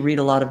me and you read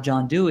a lot of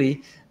John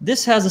Dewey,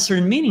 this has a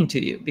certain meaning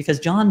to you because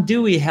John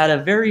Dewey had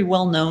a very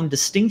well-known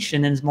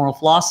distinction in his moral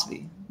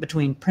philosophy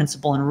between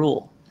principle and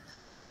rule.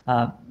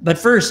 But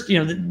first,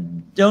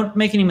 don't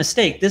make any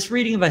mistake. This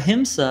reading of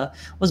ahimsa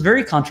was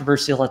very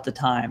controversial at the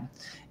time.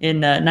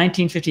 In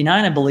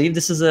 1959, I believe,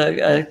 this is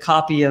a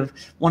copy of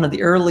one of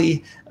the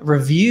early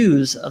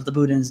reviews of the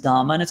Buddha and his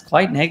Dhamma, and it's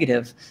quite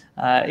negative.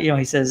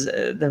 He says,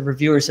 the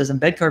reviewer says,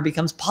 Ambedkar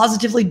becomes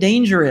positively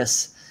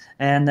dangerous,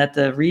 and that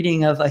the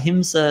reading of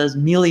ahimsa is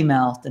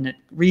mealy-mouthed, and it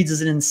reads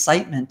as an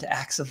incitement to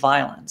acts of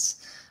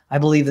violence. I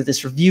believe that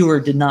this reviewer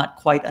did not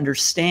quite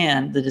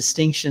understand the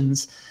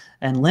distinctions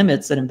and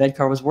limits that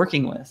Ambedkar was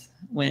working with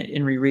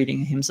in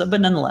rereading ahimsa,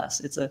 but nonetheless,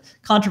 it's a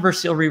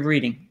controversial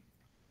rereading.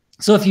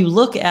 So if you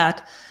look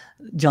at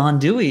John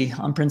Dewey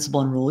on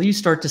Principle and Rule, you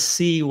start to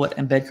see what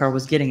Ambedkar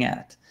was getting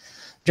at.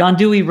 John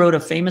Dewey wrote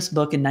a famous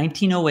book in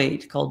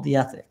 1908 called The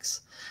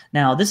Ethics.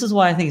 Now, this is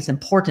why I think it's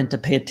important to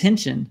pay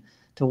attention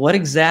to what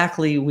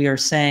exactly we are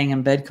saying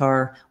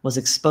Ambedkar was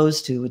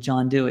exposed to with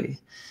John Dewey.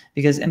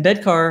 Because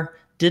Ambedkar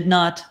did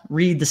not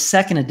read the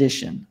second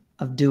edition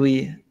of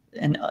Dewey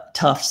and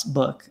Tufts'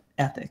 book,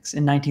 Ethics,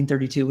 in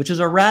 1932, which is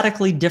a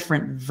radically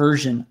different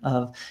version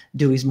of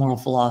Dewey's moral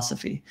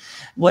philosophy.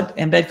 What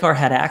Ambedkar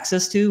had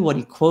access to, what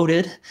he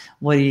quoted,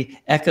 what he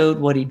echoed,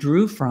 what he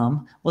drew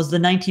from, was the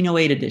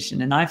 1908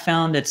 edition. And I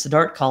found at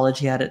Siddharth College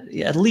he had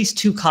at least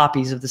 2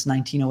 copies of this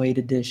 1908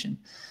 edition.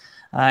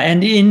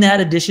 And in that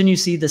edition, you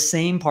see the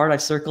same part.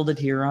 I've circled it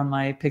here on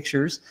my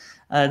pictures.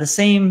 The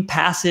same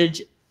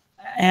passage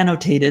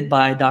annotated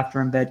by Dr.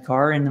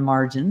 Ambedkar in the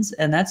margins,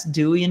 and that's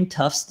Dewey and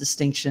Tufts'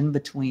 distinction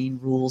between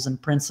rules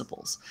and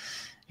principles.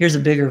 Here's a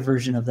bigger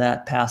version of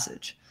that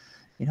passage.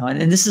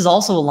 And this is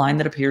also a line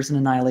that appears in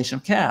Annihilation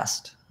of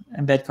Caste,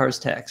 Ambedkar's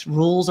text.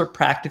 Rules are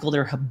practical,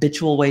 they're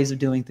habitual ways of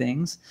doing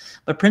things,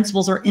 but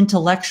principles are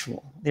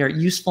intellectual. They are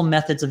useful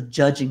methods of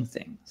judging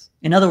things.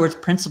 In other words,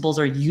 principles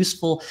are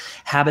useful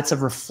habits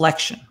of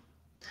reflection.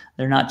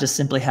 They're not just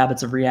simply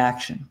habits of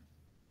reaction.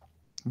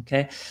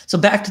 Okay, so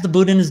back to the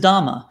Buddha and his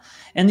Dhamma.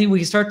 And then we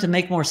can start to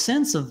make more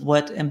sense of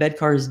what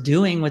Ambedkar is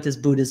doing with his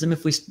Buddhism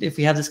if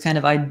we have this kind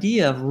of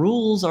idea of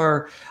rules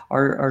are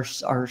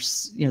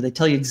they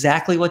tell you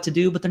exactly what to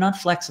do, but they're not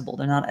flexible,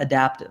 they're not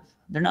adaptive.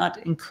 They're not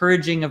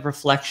encouraging of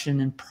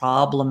reflection in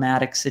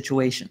problematic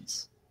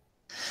situations.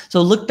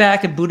 So look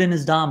back at Buddha and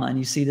his Dhamma, and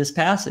you see this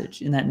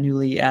passage in that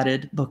newly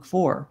added Book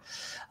 4.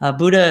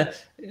 Buddha,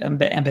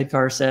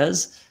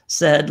 Ambedkar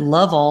said,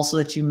 love all so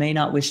that you may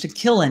not wish to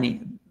kill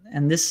any.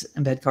 And this,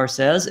 Ambedkar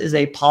says, is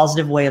a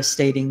positive way of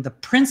stating the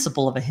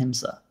principle of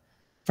ahimsa.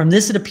 From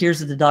this, it appears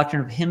that the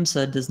doctrine of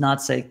ahimsa does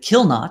not say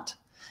kill not,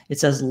 it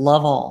says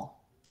love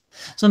all.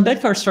 So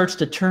Ambedkar starts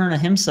to turn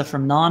ahimsa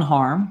from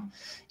non-harm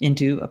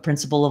into a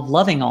principle of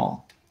loving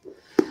all.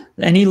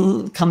 And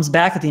he comes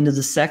back at the end of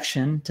the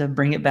section to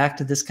bring it back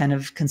to this kind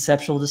of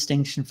conceptual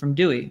distinction from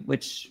Dewey,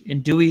 which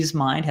in Dewey's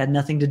mind had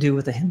nothing to do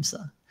with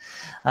ahimsa.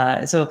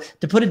 So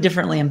to put it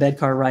differently,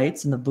 Ambedkar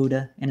writes in the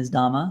Buddha and his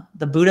Dhamma,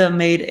 the Buddha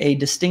made a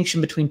distinction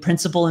between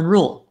principle and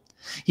rule.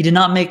 He did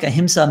not make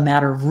ahimsa a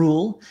matter of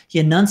rule. He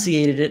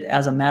enunciated it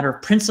as a matter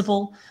of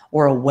principle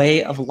or a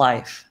way of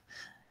life.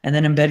 And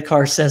then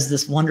Ambedkar says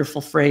this wonderful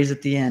phrase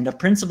at the end, a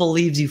principle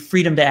leaves you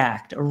freedom to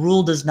act. A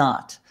rule does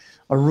not.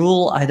 A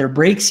rule either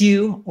breaks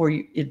you or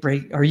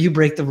you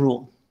break the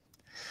rule.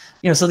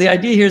 So the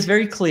idea here is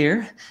very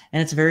clear,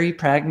 and it's a very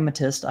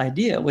pragmatist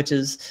idea, which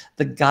is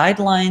the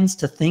guidelines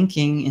to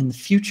thinking in the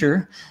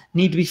future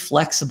need to be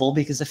flexible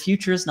because the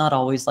future is not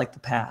always like the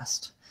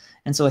past.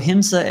 And so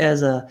ahimsa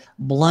as a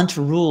blunt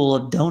rule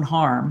of don't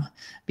harm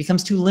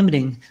becomes too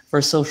limiting for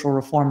a social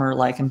reformer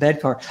like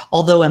Ambedkar,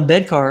 although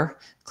Ambedkar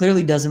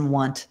clearly doesn't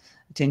want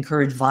to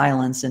encourage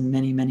violence in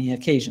many, many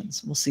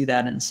occasions. We'll see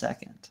that in a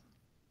second.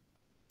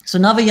 So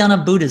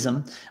Navayana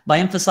Buddhism, by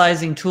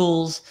emphasizing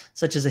tools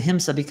such as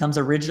ahimsa, becomes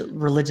a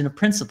religion of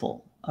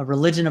principle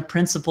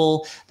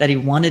that he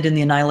wanted in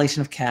the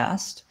Annihilation of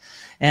Caste.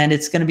 And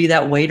it's going to be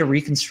that way to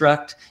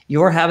reconstruct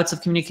your habits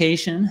of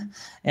communication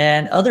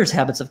and others'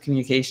 habits of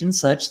communication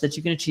such that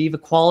you can achieve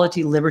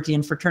equality, liberty,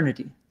 and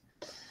fraternity.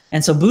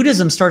 And so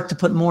Buddhism starts to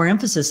put more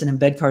emphasis in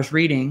Ambedkar's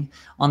reading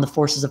on the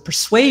forces of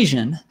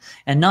persuasion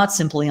and not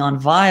simply on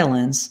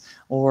violence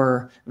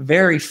or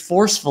very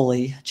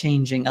forcefully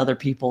changing other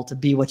people to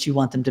be what you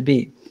want them to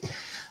be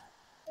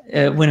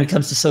when it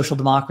comes to social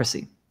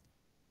democracy.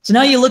 So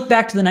now you look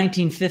back to the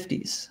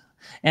 1950s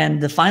and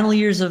the final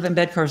years of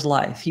Ambedkar's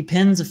life. He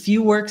pens a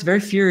few works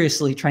very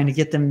furiously, trying to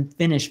get them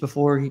finished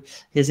before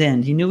his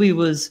end. He knew he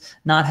was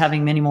not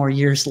having many more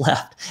years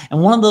left.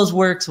 And one of those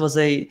works was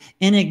a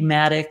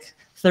enigmatic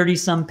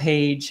 30-some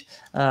page,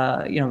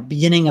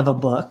 beginning of a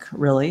book,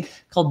 really,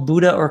 called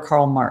Buddha or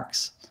Karl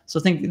Marx. So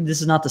think,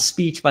 this is not the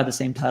speech by the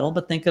same title,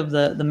 but think of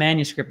the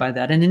manuscript by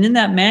that. And in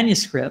that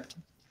manuscript,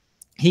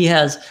 he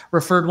has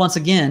referred once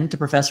again to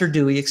Professor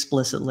Dewey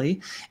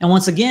explicitly. And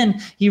once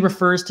again, he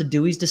refers to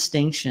Dewey's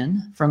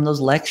distinction from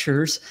those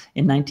lectures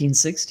in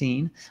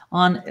 1916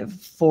 on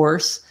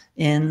force,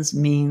 ends,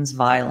 means,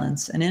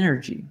 violence, and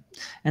energy.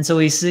 And so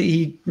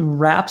he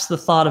wraps the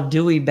thought of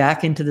Dewey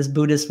back into this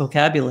Buddhist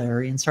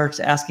vocabulary and starts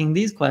asking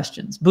these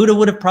questions. Buddha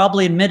would have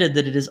probably admitted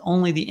that it is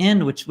only the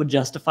end which would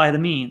justify the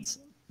means.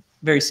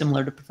 Very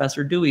similar to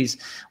Professor Dewey's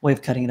way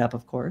of cutting it up,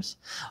 of course.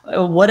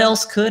 What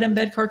else could,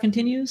 Ambedkar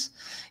continues?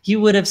 He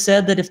would have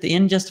said that if the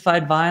end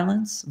justified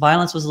violence,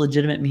 violence was a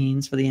legitimate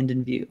means for the end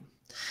in view.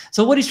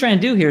 So what he's trying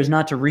to do here is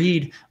not to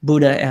read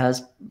Buddha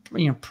as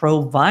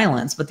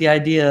pro-violence, but the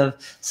idea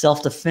of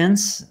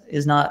self-defense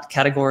is not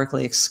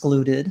categorically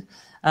excluded.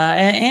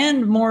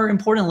 And more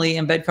importantly,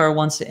 Ambedkar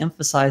wants to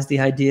emphasize the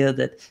idea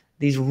that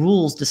these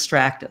rules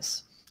distract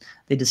us.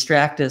 They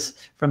distract us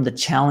from the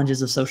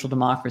challenges of social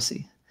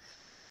democracy.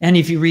 And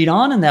if you read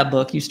on in that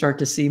book, you start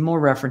to see more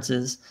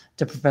references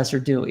to Professor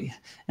Dewey.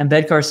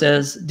 Ambedkar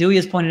says, Dewey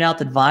has pointed out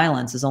that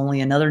violence is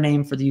only another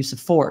name for the use of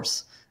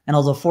force. And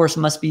although force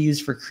must be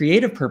used for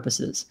creative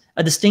purposes,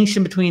 a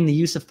distinction between the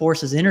use of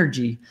force as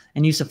energy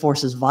and use of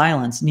force as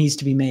violence needs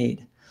to be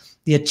made.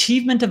 The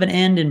achievement of an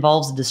end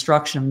involves the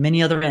destruction of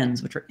many other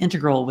ends, which are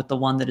integral with the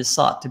one that is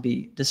sought to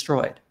be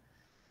destroyed.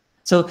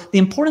 So the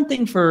important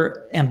thing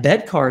for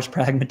Ambedkar's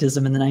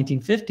pragmatism in the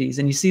 1950s,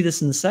 and you see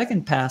this in the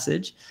second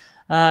passage,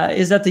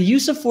 is that the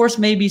use of force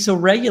may be so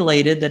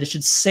regulated that it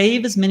should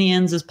save as many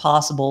ends as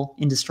possible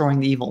in destroying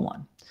the evil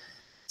one.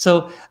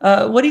 So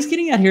what he's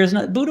getting at here is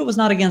Buddha was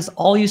not against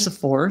all use of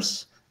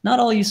force, not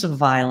all use of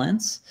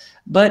violence,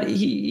 But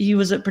he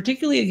was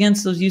particularly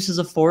against those uses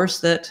of force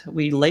that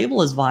we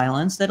label as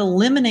violence that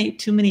eliminate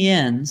too many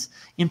ends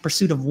in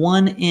pursuit of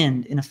one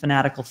end in a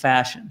fanatical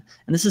fashion.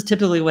 And this is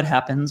typically what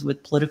happens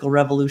with political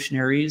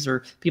revolutionaries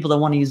or people that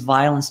want to use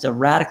violence to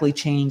radically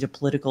change a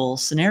political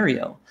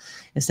scenario,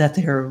 is that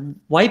they're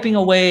wiping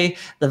away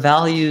the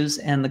values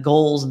and the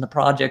goals and the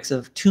projects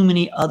of too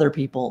many other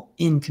people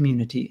in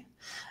community.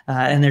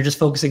 And they're just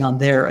focusing on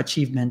their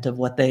achievement of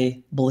what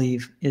they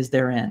believe is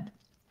their end.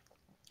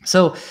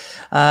 So,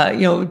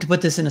 to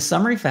put this in a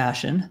summary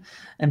fashion,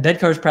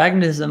 Ambedkar's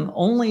pragmatism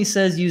only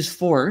says use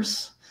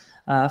force,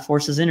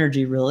 force is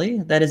energy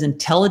really, that is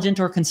intelligent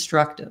or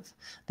constructive,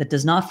 that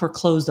does not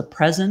foreclose the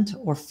present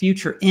or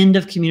future end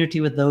of community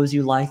with those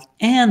you like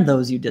and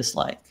those you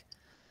dislike.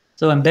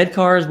 So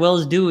Ambedkar as well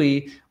as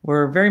Dewey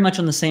were very much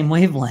on the same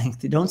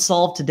wavelength. They don't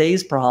solve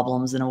today's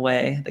problems in a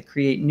way that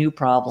create new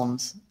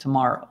problems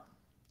tomorrow.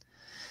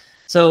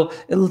 So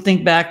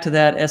think back to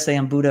that essay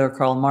on Buddha or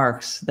Karl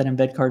Marx that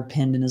Ambedkar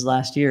penned in his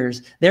last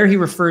years. There he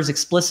refers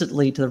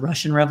explicitly to the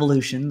Russian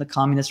Revolution, the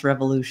communist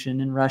revolution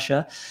in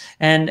Russia,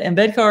 and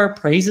Ambedkar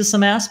praises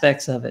some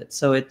aspects of it.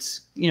 So it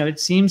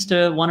seems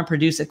to want to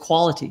produce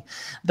equality.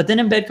 But then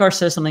Ambedkar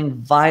says something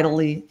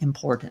vitally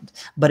important.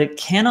 But it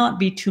cannot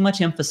be too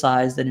much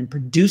emphasized that in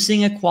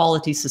producing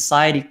equality,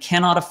 society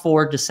cannot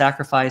afford to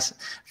sacrifice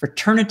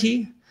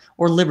fraternity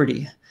or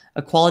liberty.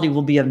 Equality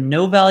will be of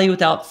no value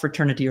without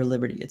fraternity or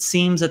liberty. It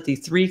seems that the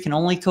three can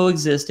only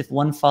coexist if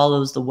one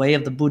follows the way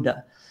of the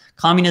Buddha.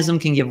 Communism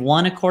can give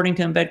one, according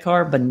to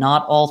Ambedkar, but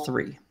not all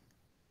three.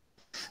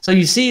 So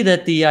you see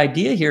that the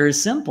idea here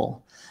is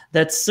simple,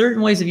 that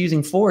certain ways of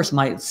using force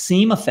might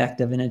seem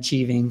effective in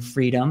achieving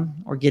freedom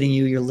or getting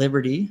you your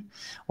liberty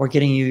or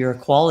getting you your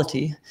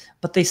equality,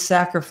 but they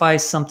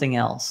sacrifice something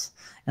else.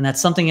 And that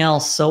something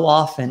else so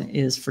often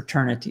is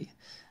fraternity.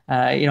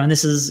 And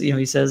this is,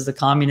 he says the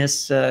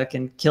communists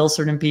can kill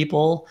certain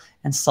people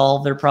and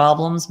solve their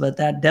problems, but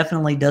that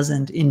definitely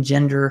doesn't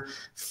engender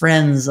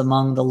friends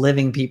among the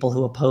living people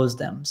who oppose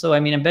them. So,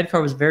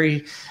 Ambedkar was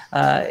very,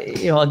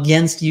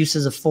 against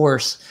uses of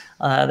force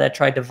that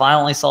tried to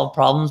violently solve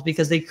problems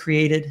because they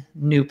created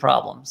new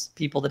problems.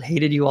 People that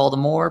hated you all the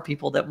more,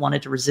 people that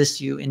wanted to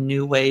resist you in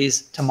new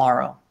ways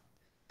tomorrow.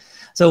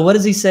 So what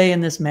does he say in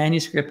this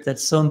manuscript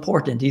that's so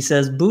important? He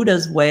says,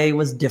 Buddha's way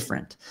was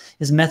different.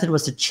 His method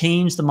was to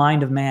change the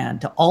mind of man,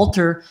 to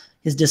alter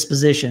his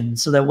disposition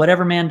so that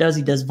whatever man does,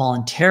 he does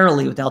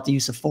voluntarily without the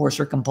use of force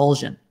or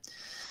compulsion.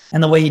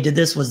 And the way he did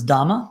this was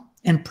Dhamma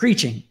and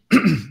preaching.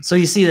 So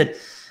you see that,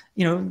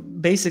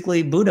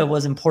 basically Buddha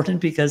was important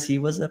because he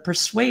was a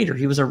persuader.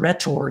 He was a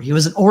rhetor. He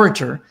was an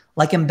orator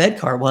like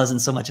Ambedkar was in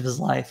so much of his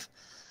life.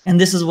 And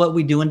this is what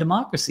we do in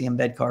democracy,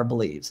 Ambedkar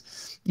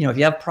believes. If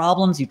you have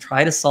problems, you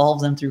try to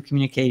solve them through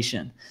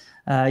communication.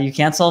 You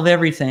can't solve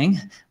everything,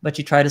 but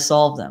you try to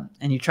solve them.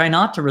 And you try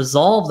not to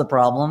resolve the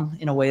problem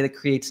in a way that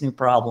creates new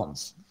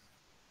problems.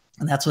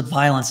 And that's what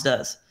violence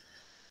does.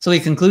 So he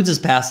concludes his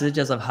passage,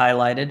 as I've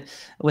highlighted,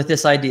 with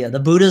this idea. The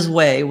Buddha's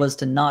way was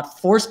to not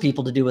force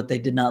people to do what they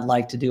did not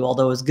like to do,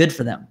 although it was good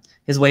for them.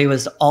 His way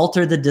was to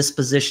alter the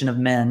disposition of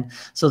men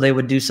so they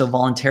would do so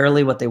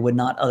voluntarily what they would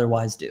not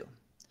otherwise do.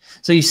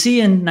 So you see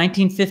in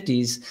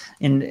 1950s,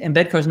 in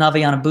Ambedkar's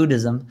Navayana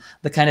Buddhism,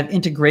 the kind of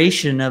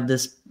integration of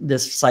this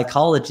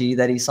psychology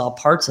that he saw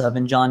parts of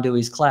in John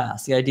Dewey's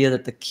class, the idea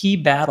that the key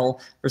battle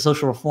for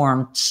social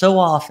reform so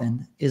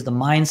often is the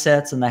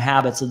mindsets and the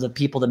habits of the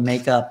people that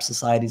make up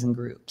societies and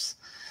groups.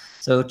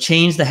 So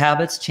change the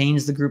habits,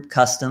 change the group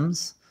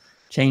customs,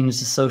 change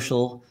the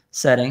social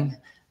setting,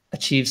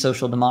 achieve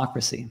social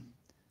democracy.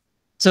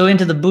 So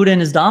into the Buddha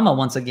and his Dhamma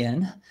once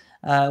again,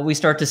 we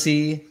start to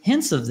see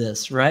hints of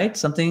this, right?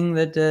 Something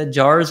that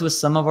jars with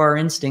some of our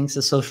instincts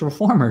as social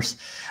reformers.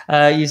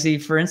 You see,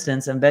 for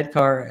instance,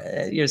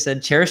 Ambedkar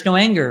said, cherish no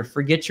anger,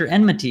 forget your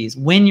enmities,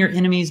 win your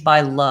enemies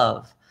by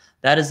love.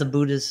 That is the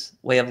Buddha's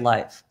way of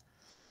life.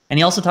 And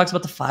he also talks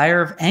about the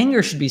fire of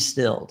anger should be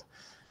stilled.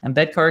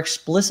 Ambedkar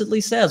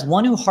explicitly says,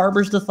 one who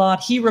harbors the thought,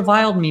 he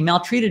reviled me,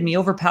 maltreated me,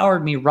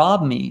 overpowered me,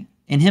 robbed me.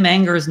 In him,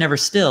 anger is never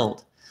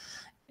stilled.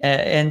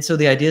 And so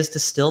the idea is to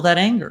still that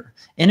anger.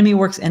 Enemy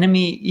works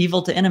enemy,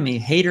 evil to enemy,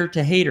 hater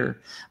to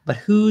hater. But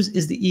whose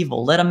is the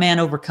evil? Let a man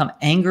overcome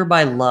anger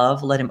by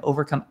love. Let him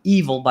overcome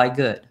evil by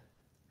good.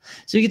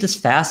 So you get this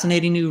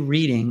fascinating new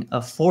reading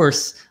of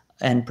force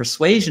and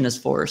persuasion as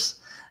force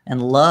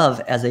and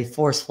love as a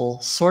forceful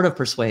sort of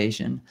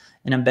persuasion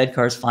in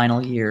Ambedkar's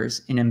final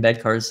years in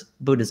Ambedkar's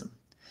Buddhism.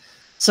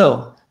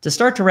 So to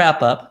start to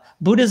wrap up,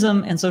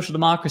 Buddhism and social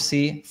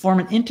democracy form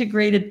an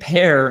integrated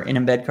pair in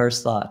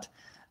Ambedkar's thought.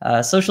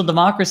 Social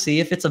democracy,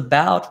 if it's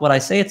about what I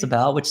say it's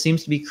about, which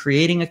seems to be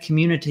creating a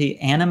community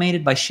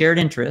animated by shared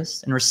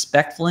interests and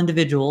respectful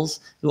individuals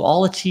who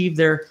all achieve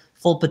their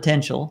full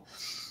potential,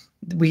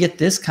 we get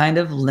this kind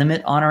of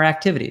limit on our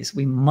activities.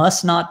 We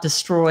must not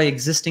destroy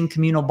existing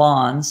communal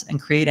bonds and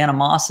create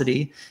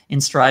animosity in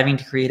striving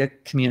to create a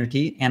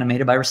community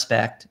animated by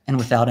respect and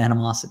without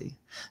animosity.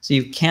 So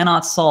you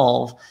cannot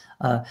solve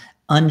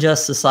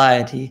unjust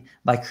society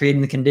by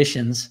creating the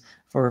conditions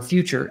for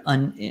future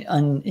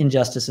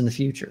injustice in the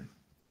future.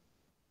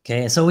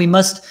 Okay, so we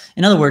must,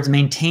 in other words,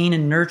 maintain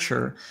and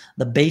nurture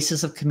the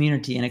basis of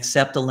community and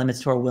accept the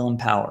limits to our will and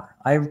power.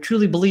 I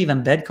truly believe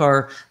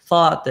Ambedkar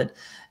thought that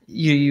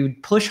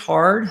you'd push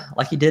hard,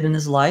 like he did in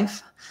his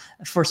life,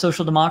 for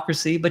social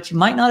democracy, but you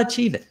might not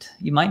achieve it.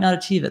 You might not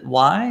achieve it.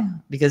 Why?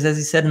 Because as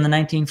he said in the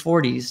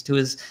 1940s to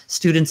his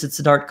students at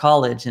Siddharth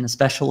College in a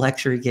special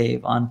lecture he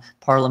gave on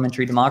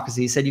parliamentary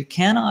democracy, he said,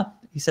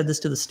 he said this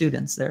to the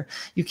students there,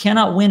 you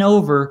cannot win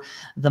over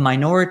the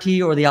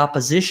minority or the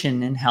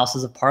opposition in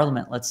houses of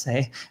parliament, let's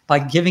say, by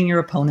giving your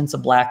opponents a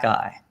black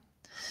eye.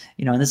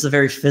 And this is a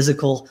very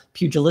physical,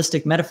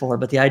 pugilistic metaphor,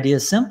 but the idea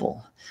is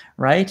simple,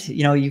 right?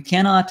 You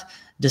cannot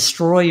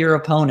destroy your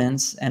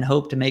opponents and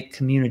hope to make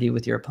community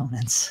with your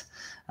opponents.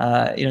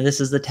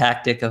 This is the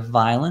tactic of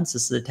violence.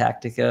 This is the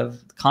tactic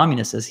of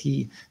communists as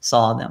he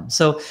saw them.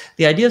 So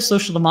the idea of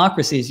social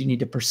democracy is you need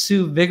to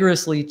pursue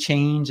vigorously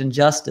change and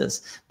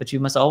justice, but you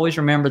must always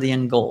remember the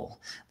end goal.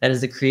 That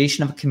is the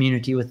creation of a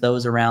community with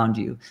those around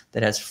you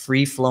that has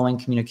free-flowing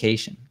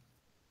communication.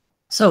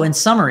 So in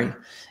summary,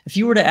 if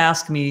you were to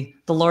ask me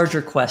the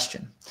larger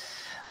question,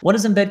 what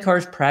is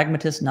Ambedkar's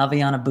pragmatist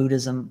Navayana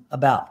Buddhism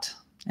about?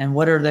 And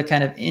what are the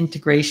kind of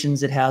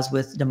integrations it has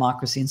with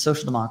democracy and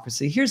social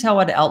democracy? Here's how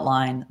I'd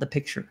outline the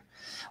picture.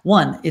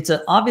 One, it's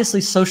an obviously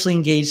socially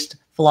engaged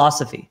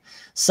philosophy.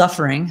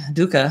 Suffering,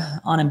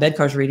 dukkha, on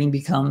Ambedkar's reading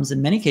becomes,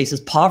 in many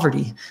cases,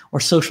 poverty or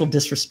social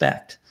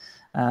disrespect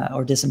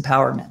or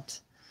disempowerment.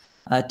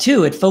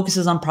 Two, it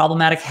focuses on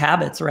problematic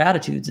habits or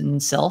attitudes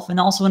in self and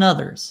also in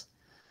others.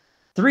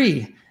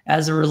 Three,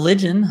 as a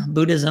religion,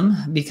 Buddhism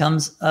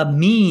becomes a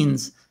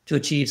means to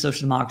achieve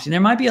social democracy.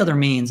 There might be other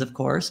means, of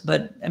course,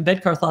 but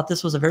Ambedkar thought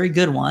this was a very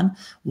good one.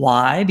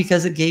 Why?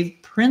 Because it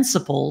gave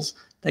principles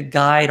that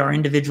guide our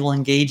individual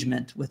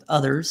engagement with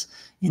others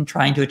in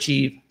trying to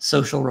achieve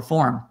social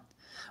reform.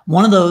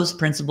 One of those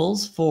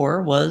principles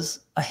was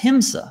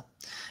ahimsa,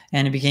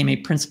 and it became a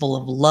principle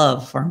of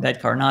love for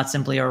Ambedkar, not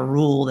simply a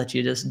rule that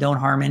you just don't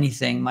harm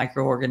anything,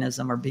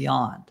 microorganism or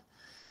beyond.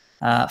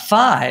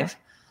 Five,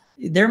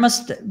 there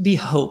must be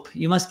hope.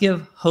 You must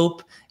give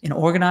hope in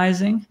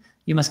organizing.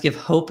 You must give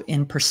hope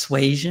in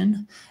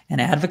persuasion and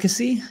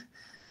advocacy,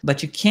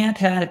 but you can't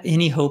have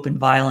any hope in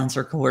violence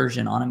or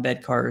coercion on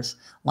Ambedkar's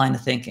line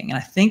of thinking. And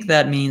I think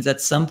that means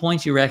at some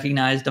point you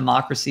recognize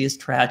democracy is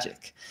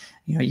tragic.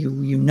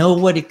 You know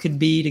what it could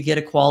be to get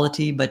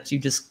equality, but you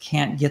just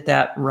can't get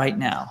that right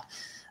now.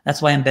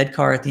 That's why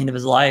Ambedkar at the end of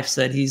his life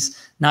said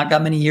he's not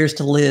got many years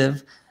to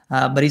live,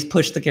 but he's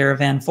pushed the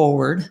caravan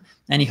forward,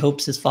 and he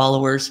hopes his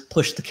followers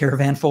push the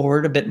caravan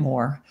forward a bit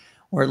more,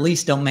 or at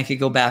least don't make it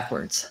go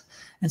backwards.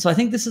 And so I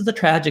think this is the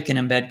tragic in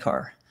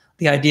Ambedkar,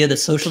 the idea that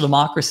social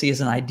democracy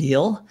is an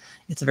ideal.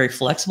 It's a very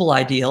flexible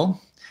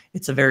ideal.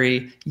 It's a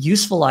very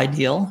useful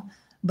ideal,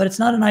 but it's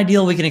not an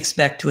ideal we can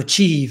expect to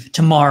achieve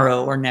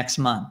tomorrow or next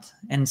month.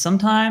 And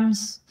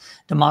sometimes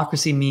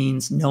democracy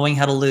means knowing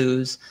how to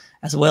lose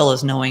as well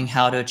as knowing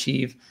how to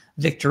achieve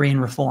victory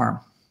and reform.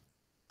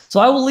 So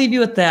I will leave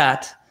you at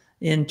that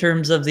in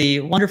terms of the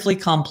wonderfully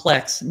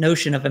complex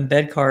notion of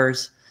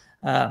Ambedkar's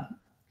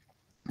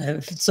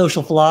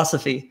social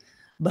philosophy.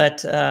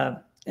 But and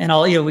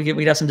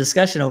we'd have some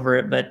discussion over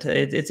it. But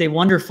it's a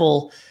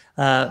wonderful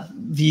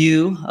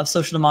view of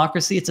social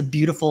democracy. It's a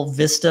beautiful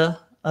vista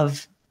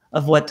of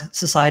what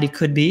society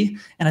could be,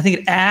 and I think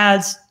it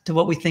adds to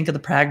what we think of the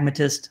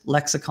pragmatist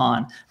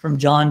lexicon from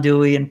John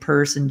Dewey and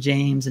Peirce and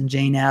James and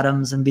Jane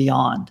Addams and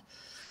beyond.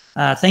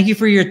 Thank you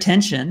for your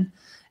attention,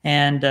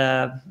 and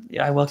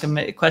I welcome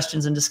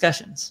questions and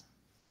discussions.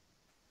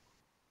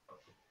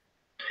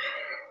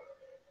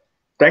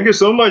 Thank you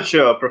so much,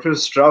 Professor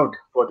Stroud,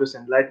 for this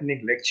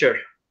enlightening lecture.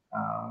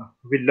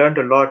 We learned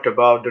a lot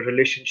about the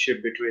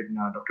relationship between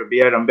Dr.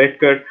 B.R.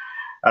 Ambedkar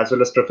as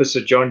well as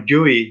Professor John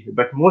Dewey,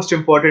 but most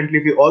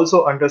importantly, we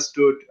also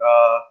understood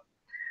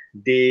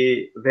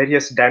the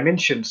various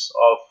dimensions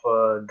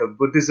of the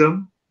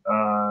Buddhism,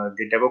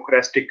 the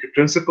democratic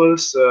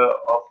principles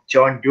of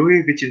John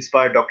Dewey, which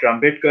inspired Dr.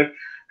 Ambedkar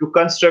to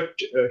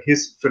construct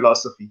his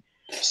philosophy.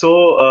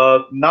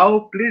 So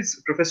now,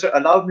 please, Professor,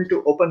 allow me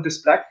to open this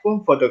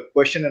platform for the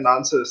question and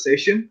answer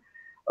session.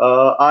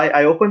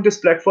 I open this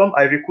platform.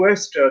 I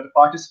request the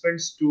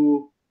participants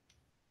to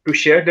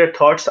share their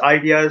thoughts,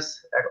 ideas,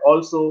 and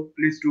also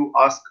please do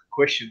ask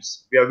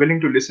questions. We are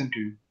willing to listen to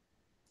you.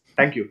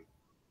 Thank you.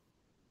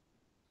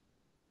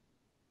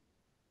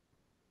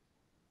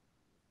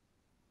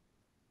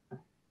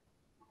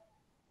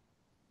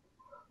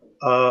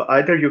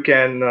 Either you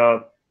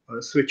can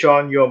switch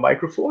on your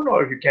microphone,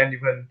 or you can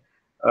even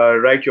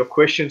write your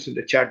questions in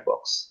the chat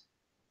box.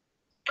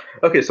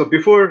 Okay, so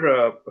before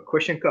a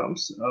question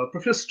comes,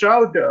 Professor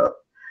Stroud,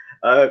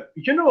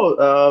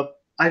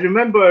 I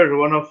remember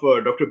one of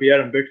Dr. B.R.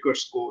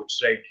 Ambedkar's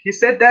quotes, right? He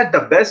said that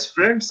the best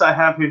friends I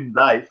have in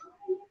life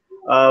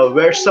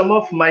were some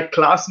of my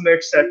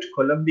classmates at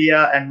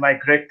Columbia and my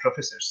great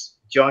professors,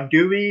 John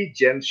Dewey,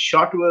 James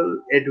Shotwell,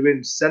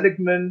 Edwin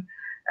Seligman,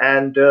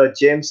 and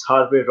James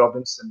Harvey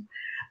Robinson.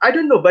 I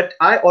don't know, but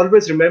I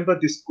always remember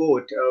this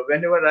quote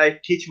whenever I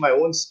teach my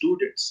own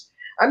students.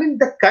 I mean,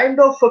 the kind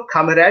of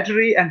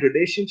camaraderie and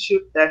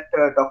relationship that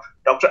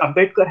Dr.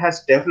 Ambedkar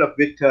has developed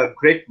with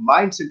great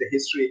minds in the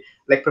history,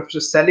 like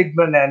Professor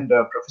Seligman and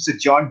Professor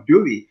John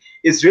Dewey,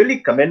 is really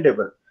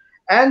commendable.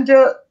 And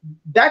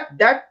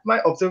that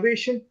my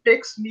observation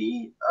takes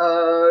me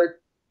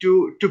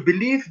to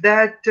believe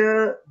that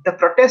the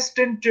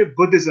Protestant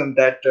Buddhism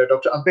that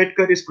Dr.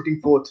 Ambedkar is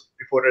putting forth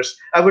before us,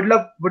 I would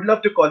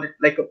love to call it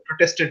like a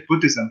Protestant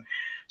Buddhism.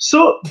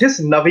 So this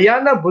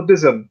Navayana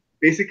Buddhism,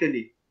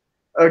 basically,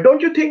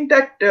 don't you think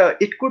that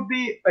it could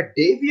be a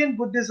Devian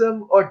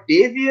Buddhism or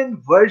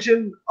Devian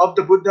version of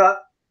the Buddha,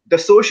 the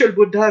social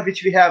Buddha,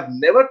 which we have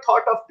never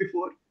thought of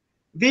before?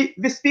 We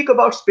speak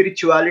about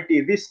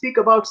spirituality, we speak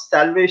about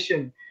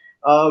salvation,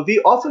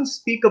 we often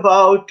speak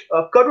about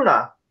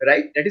karuna,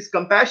 right? That is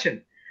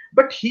compassion.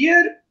 But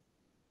here,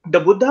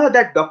 the Buddha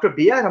that Dr.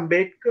 B.R.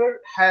 Ambedkar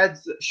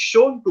has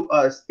shown to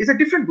us is a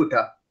different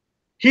Buddha.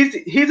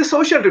 He's a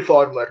social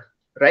reformer,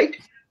 right?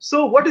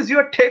 So what is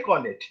your take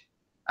on it?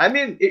 I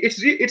mean,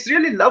 it's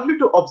really lovely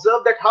to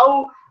observe that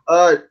how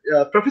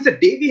Professor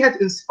Davy has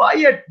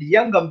inspired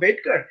young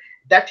Ambedkar,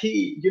 that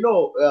he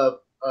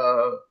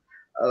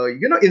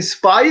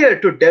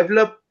inspired to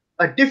develop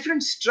a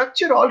different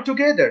structure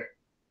altogether.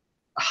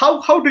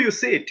 How do you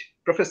see it,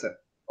 Professor?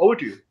 Over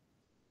to you.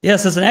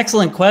 Yes, that's an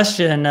excellent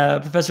question,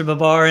 Professor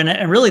Babar.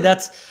 And really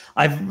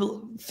I've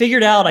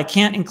figured out I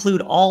can't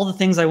include all the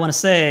things I want to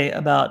say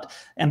about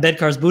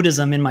Ambedkar's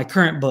Buddhism in my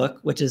current book,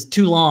 which is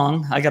too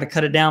long. I got to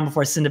cut it down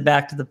before I send it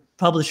back to the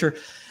publisher.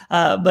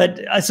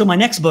 So my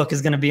next book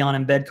is going to be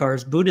on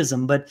Ambedkar's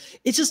Buddhism, but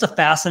it's just a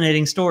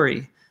fascinating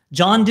story.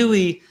 John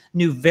Dewey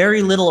knew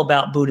very little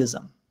about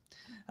Buddhism.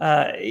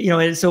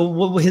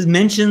 So his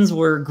mentions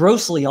were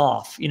grossly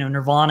off.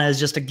 Nirvana is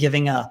just a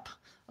giving up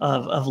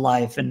of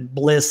life and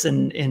bliss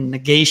and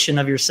negation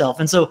of yourself.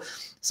 And so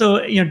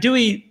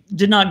Dewey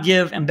did not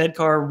give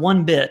Ambedkar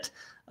one bit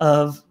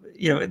of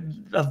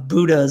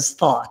Buddha's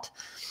thought.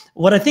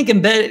 What I think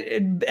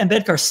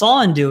Ambedkar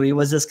saw in Dewey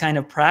was this kind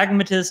of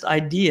pragmatist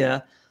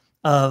idea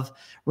of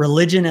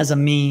religion as a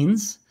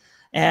means,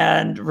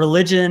 and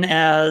religion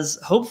as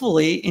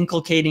hopefully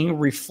inculcating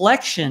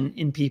reflection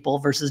in people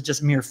versus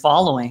just mere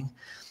following.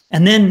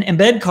 And then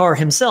Ambedkar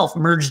himself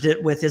merged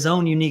it with his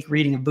own unique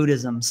reading of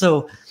Buddhism.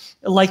 So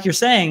like you're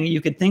saying,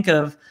 you could think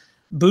of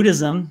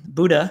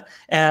Buddha,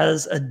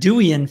 as a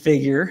Deweyan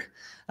figure.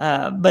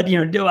 But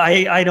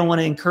I don't want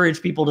to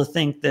encourage people to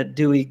think that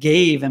Dewey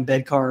gave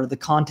Ambedkar the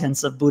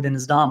contents of Buddha and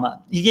his Dhamma.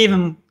 He gave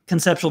him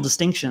conceptual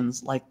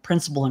distinctions like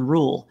principle and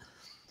rule.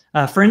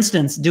 For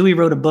instance, Dewey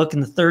wrote a book in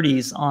the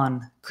 1930s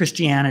on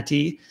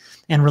Christianity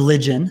and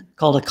religion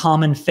called A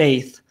Common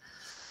Faith,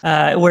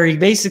 where he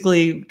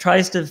basically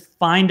tries to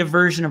find a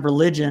version of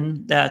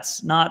religion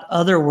that's not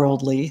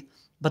otherworldly,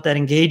 but that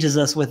engages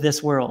us with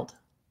this world.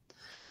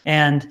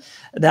 And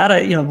that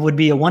would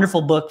be a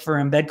wonderful book for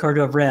Ambedkar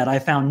to have read. I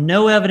found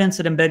no evidence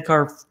that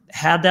Ambedkar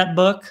had that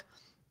book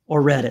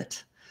or read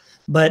it.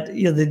 But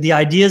the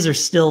ideas are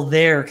still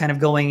there, kind of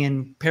going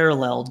in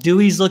parallel.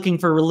 Dewey's looking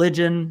for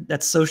religion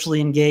that's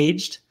socially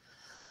engaged,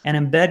 and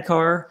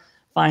Ambedkar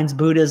finds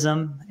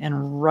Buddhism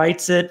and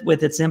writes it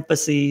with its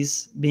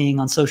emphases being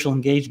on social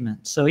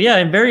engagement. So yeah,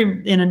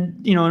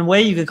 in a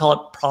way you could call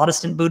it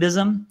Protestant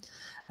Buddhism.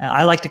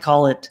 I like to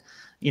call it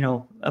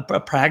a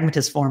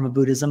pragmatist form of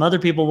Buddhism. Other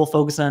people will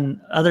focus on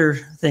other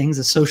things,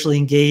 a socially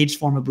engaged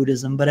form of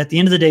Buddhism. But at the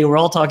end of the day, we're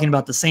all talking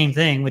about the same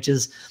thing, which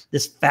is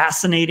this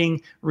fascinating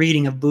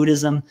reading of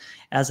Buddhism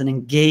as an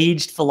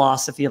engaged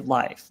philosophy of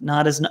life,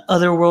 not as an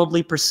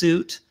otherworldly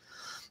pursuit,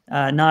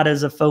 not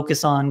as a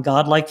focus on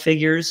godlike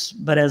figures,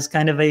 but as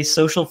kind of a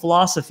social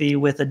philosophy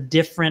with a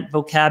different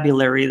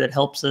vocabulary that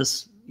helps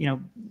us,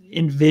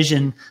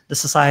 envision the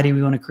society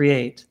we want to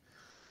create.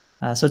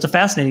 So it's a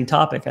fascinating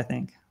topic, I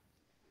think.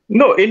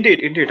 No,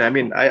 indeed. I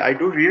mean, I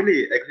do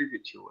really agree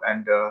with you.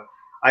 And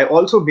I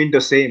also mean the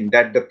same,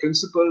 that the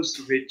principles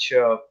which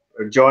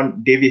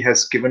John Dewey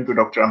has given to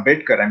Dr.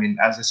 Ambedkar, I mean,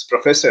 as his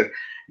professor,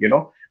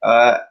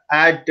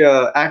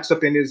 adds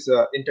up in his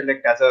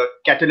intellect as a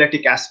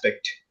catalytic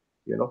aspect,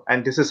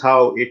 and this is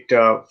how it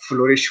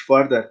flourished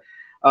further.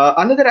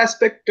 Another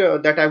aspect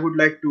that I would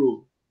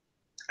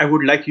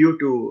like you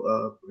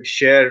to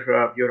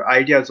share your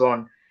ideas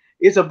on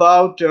is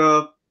about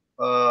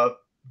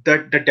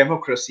the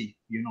democracy,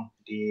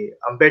 the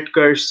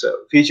Ambedkar's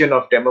vision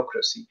of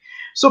democracy.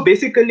 So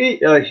basically,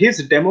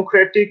 his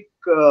democratic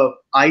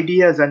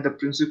ideas and the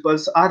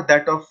principles are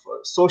that of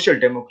social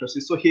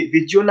democracy. So he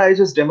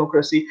visualizes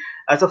democracy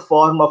as a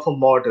form of a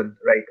model,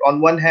 right?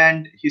 On one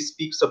hand, he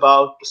speaks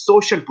about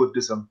social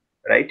Buddhism,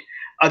 right?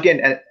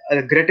 Again,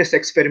 a greatest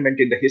experiment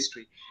in the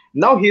history.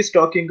 Now he's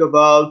talking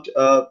about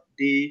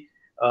the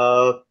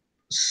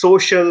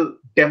social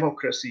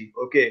democracy,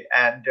 okay,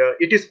 and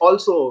it is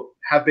also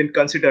have been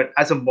considered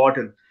as a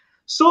model.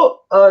 So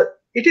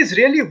it is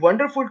really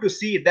wonderful to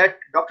see that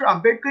Dr.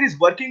 Ambedkar is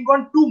working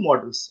on two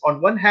models.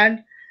 On one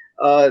hand,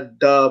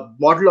 the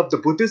model of the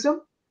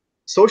Buddhism,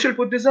 social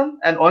Buddhism,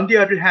 and on the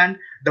other hand,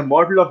 the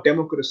model of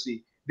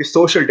democracy, the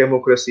social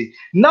democracy.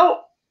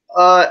 Now,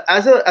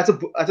 as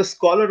a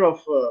scholar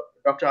of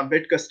Dr.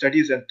 Ambedkar's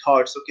studies and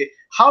thoughts, okay,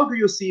 how do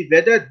you see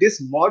whether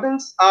these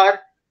models are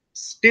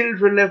still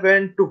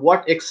relevant, to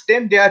what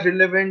extent they are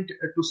relevant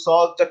to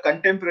solve the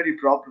contemporary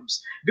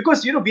problems?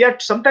 Because we are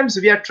sometimes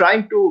we are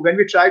trying to, when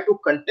we try to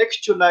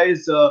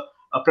contextualize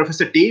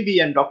Professor Davy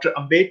and Dr.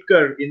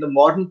 Ambedkar in the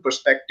modern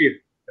perspective,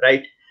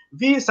 right?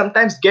 We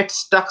sometimes get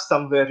stuck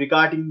somewhere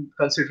regarding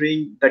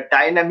considering the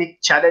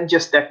dynamic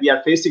challenges that we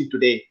are facing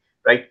today,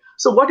 right?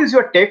 So, what is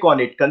your take on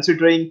it,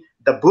 considering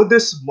the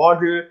Buddhist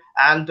model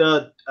and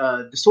the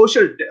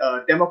social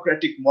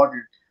democratic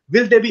model?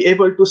 Will they be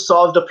able to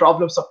solve the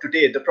problems of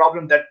today, the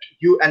problem that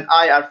you and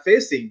I are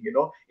facing,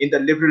 in the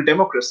liberal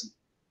democracy?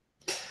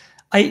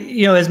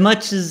 As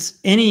much as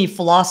any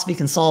philosophy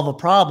can solve a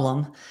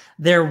problem,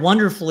 they're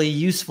wonderfully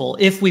useful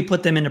if we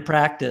put them into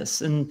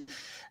practice. And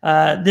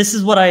this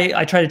is what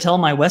I try to tell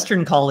my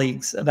Western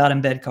colleagues about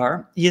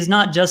Ambedkar. He is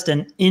not just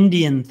an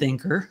Indian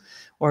thinker,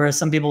 or as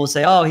some people will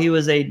say, oh, he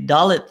was a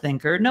Dalit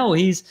thinker. No,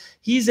 he's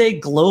a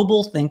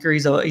global thinker.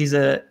 He's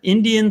a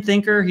Indian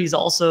thinker. He's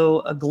also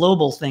a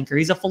global thinker.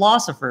 He's a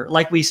philosopher.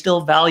 Like we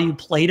still value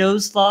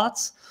Plato's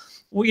thoughts.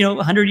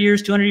 100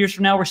 years, 200 years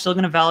from now, we're still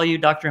going to value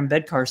Dr.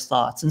 Ambedkar's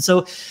thoughts.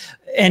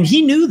 And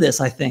he knew this,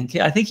 I think.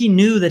 I think he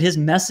knew that his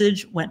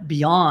message went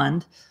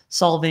beyond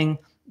solving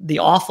the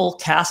awful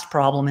caste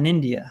problem in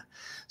India.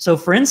 So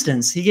for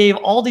instance, he gave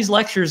all these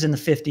lectures in the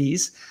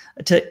 50s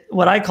to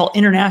what I call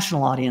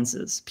international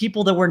audiences,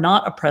 people that were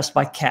not oppressed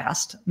by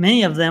caste.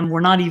 Many of them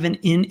were not even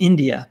in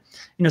India.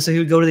 So he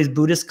would go to these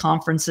Buddhist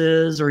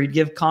conferences, or he'd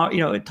give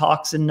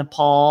talks in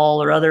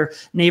Nepal or other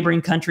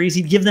neighboring countries.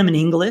 He'd give them in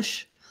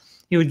English.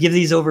 He would give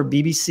these over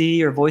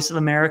BBC or Voice of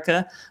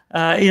America.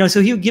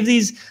 So he would give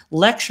these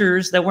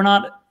lectures that were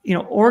not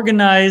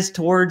organized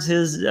towards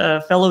his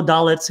fellow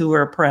Dalits who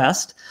were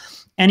oppressed.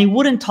 And he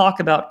wouldn't talk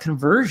about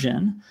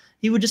conversion.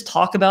 He would just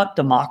talk about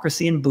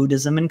democracy and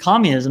Buddhism and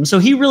communism. So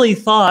he really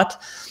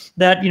thought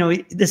that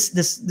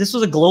this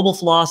was a global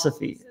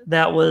philosophy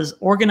that was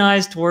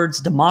organized towards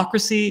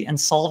democracy and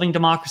solving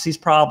democracy's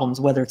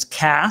problems, whether it's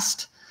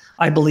caste,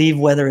 I believe,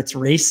 whether it's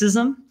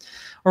racism,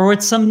 or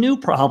it's some new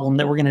problem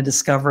that we're going to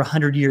discover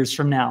 100 years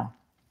from now.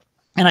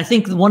 And I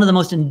think one of the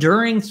most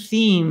enduring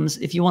themes,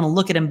 if you want to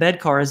look at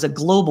Ambedkar, is a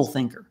global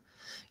thinker,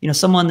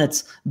 someone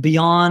that's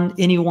beyond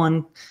any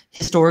one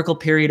historical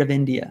period of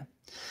India.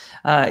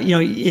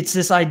 It's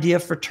this idea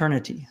of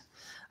fraternity.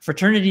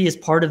 Fraternity is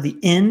part of the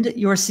end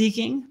you're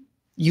seeking.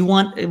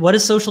 What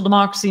does social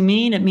democracy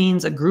mean? It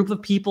means a group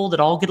of people that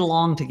all get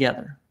along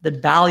together,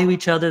 that value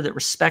each other, that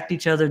respect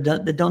each other,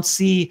 that don't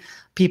see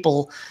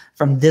people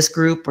from this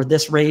group or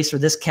this race or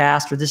this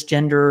caste or this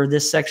gender or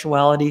this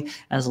sexuality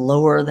as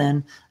lower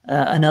than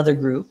another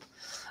group.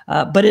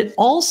 But it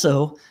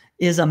also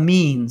is a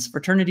means.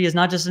 Fraternity is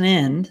not just an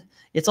end,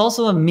 it's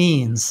also a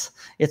means.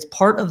 It's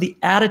part of the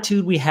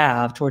attitude we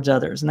have towards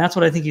others. And that's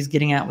what I think he's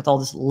getting at with all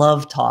this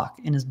love talk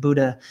in his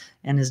Buddha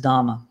and his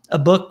Dhamma. A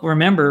book,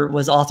 remember,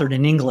 was authored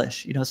in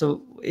English.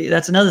 So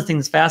that's another thing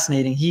that's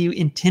fascinating. He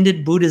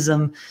intended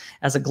Buddhism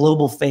as a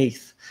global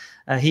faith.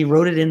 He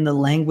wrote it in the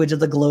language of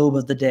the globe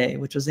of the day,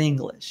 which was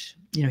English.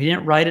 He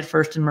didn't write it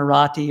first in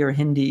Marathi or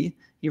Hindi.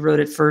 He wrote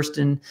it first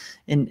in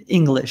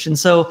English. And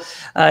so,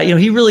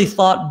 he really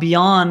thought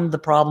beyond the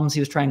problems he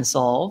was trying to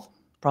solve,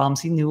 problems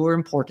he knew were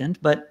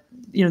important, but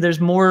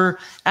there's more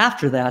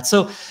after that.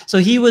 So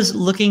he was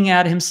looking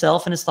at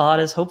himself and his thought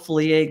as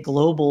hopefully a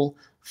global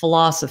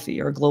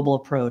philosophy or a global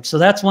approach. So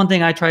that's one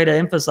thing I try to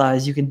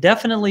emphasize. You can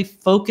definitely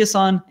focus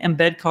on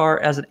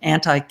Ambedkar as an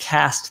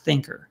anti-caste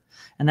thinker,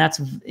 and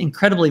that's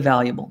incredibly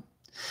valuable.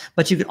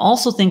 But you can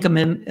also think of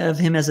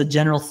him as a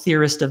general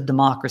theorist of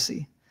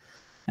democracy.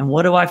 And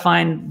what do I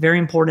find very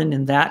important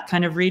in that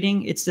kind of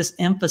reading? It's this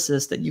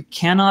emphasis that you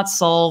cannot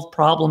solve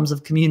problems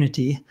of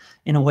community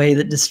in a way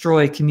that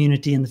destroy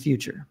community in the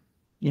future.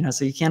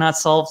 So you cannot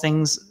solve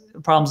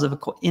problems of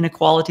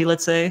inequality,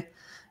 let's say,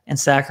 and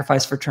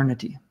sacrifice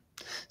fraternity.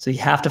 So you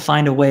have to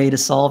find a way to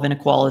solve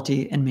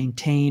inequality and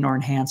maintain or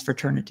enhance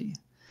fraternity.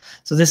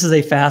 So this is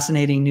a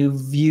fascinating new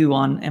view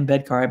on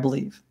Ambedkar, I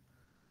believe.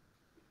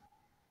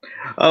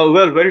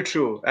 Well, very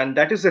true. And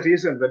that is the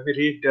reason when we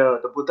read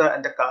the Buddha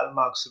and the Karl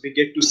Marx, we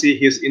get to see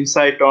his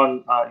insight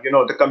on,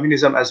 the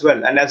communism as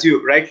well. And as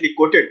you rightly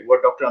quoted,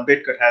 what Dr.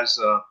 Ambedkar has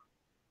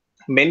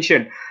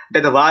mentioned,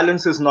 that the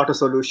violence is not a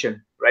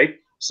solution, right?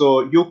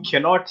 So you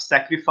cannot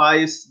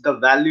sacrifice the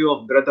value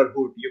of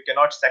brotherhood. You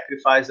cannot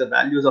sacrifice the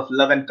values of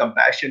love and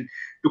compassion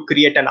to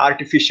create an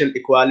artificial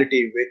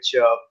equality, which,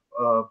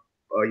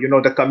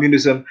 the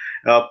communism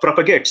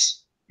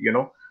propagates,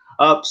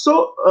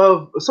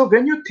 So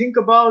when you think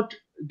about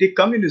the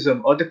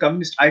communism or the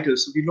communist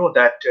ideals, we know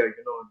that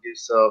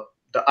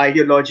the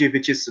ideology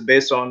which is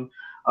based on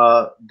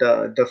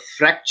the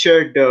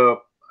fractured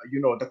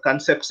the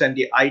concepts and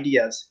the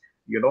ideas,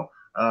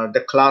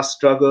 the class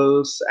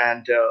struggles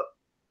and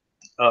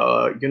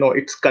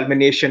its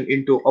culmination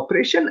into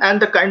oppression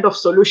and the kind of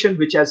solution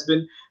which has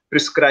been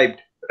prescribed,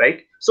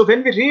 right? So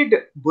when we read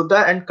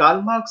Buddha and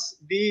Karl Marx,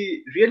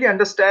 we really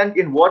understand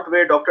in what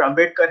way Dr.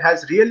 Ambedkar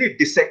has really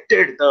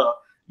dissected the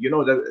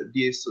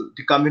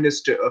the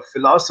communist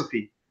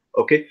philosophy.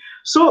 Okay,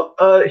 so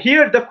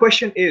here the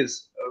question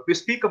is, we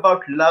speak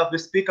about love, we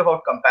speak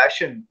about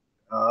compassion,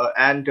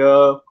 and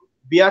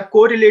we are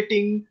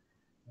correlating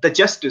the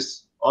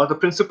justice or the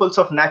principles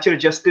of natural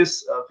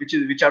justice,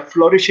 which are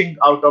flourishing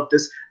out of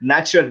this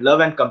natural love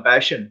and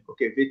compassion,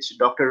 okay, which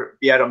Dr.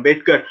 B.R.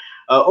 Ambedkar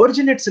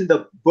originates in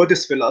the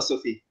Buddhist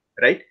philosophy,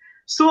 right?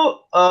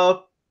 So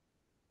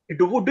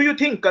do you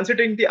think,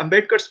 considering the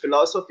Ambedkar's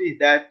philosophy,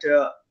 that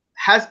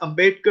has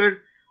Ambedkar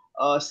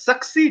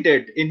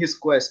succeeded in his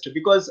quest?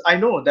 Because I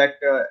know that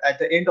at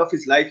the end of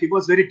his life, he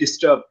was very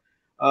disturbed,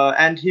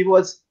 and he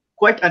was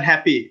quite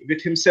unhappy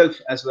with himself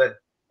as well,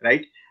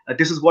 right?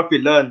 This is what we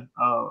learn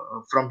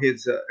from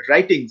his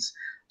writings.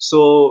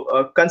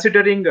 So,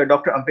 considering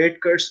Dr.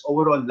 Ambedkar's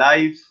overall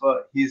life,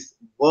 his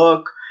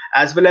work,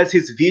 as well as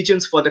his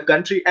visions for the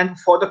country and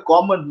for the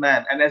common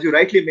man, and as you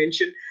rightly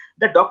mentioned,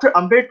 that Dr.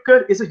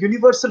 Ambedkar is a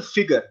universal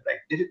figure,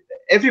 right?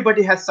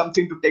 Everybody has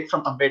something to take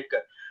from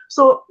Ambedkar.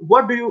 So,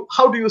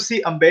 how do you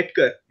see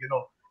Ambedkar,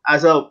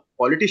 as a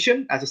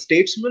politician, as a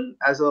statesman,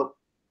 as a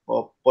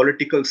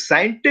political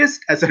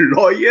scientist, as a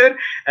lawyer,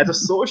 as a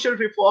social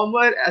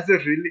reformer,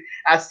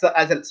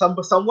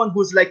 someone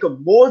who's like a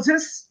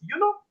Moses,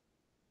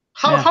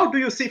 how do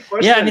you see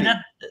personally? Yeah, I mean,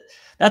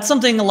 that's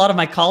something a lot of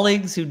my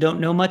colleagues who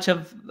don't know much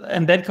of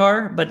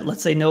Ambedkar, but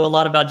let's say know a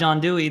lot about John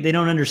Dewey, they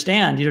don't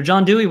understand.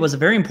 John Dewey was a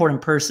very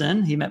important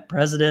person. He met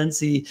presidents.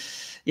 He,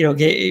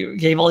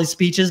 gave all these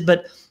speeches,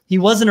 but he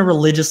wasn't a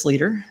religious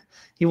leader.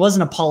 He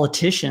wasn't a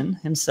politician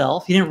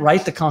himself. He didn't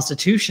write the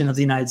Constitution of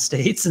the United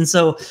States. And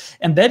so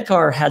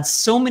Ambedkar had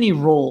so many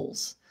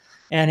roles,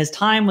 and his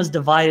time was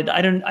divided.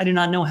 I do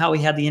not know how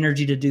he had the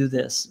energy to do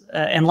this.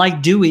 And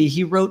like Dewey,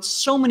 he wrote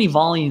so many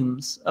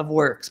volumes of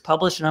works,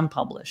 published and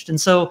unpublished. And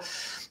so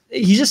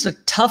he's just a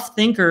tough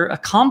thinker, a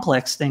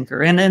complex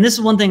thinker. And this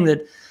is one thing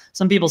that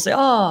some people say,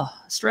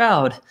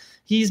 Stroud,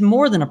 he's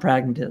more than a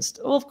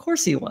pragmatist. Well, of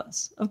course he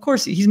was. Of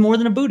course, he's more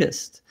than a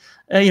Buddhist.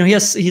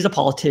 He's a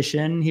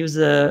politician. He was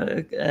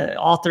a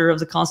author of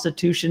the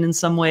Constitution in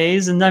some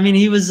ways. And I mean,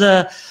 he was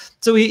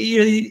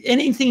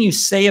anything you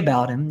say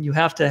about him, you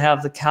have to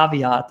have the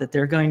caveat that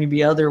there are going to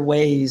be other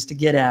ways to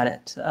get at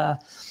it.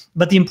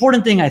 But the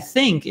important thing, I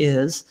think,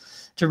 is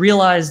to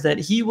realize that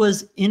he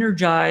was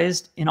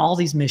energized in all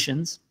these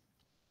missions,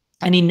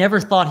 and he never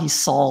thought he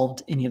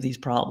solved any of these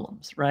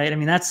problems, right? I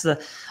mean, I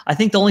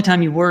think the only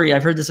time you worry,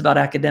 I've heard this about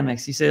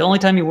academics. You say the only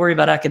time you worry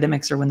about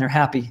academics are when they're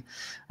happy.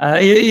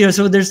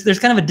 So there's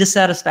kind of a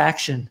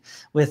dissatisfaction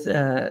with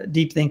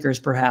deep thinkers,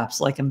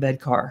 perhaps, like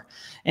Ambedkar.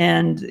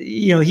 And,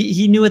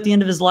 he knew at the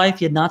end of his life,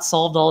 he had not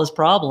solved all his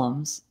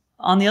problems.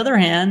 On the other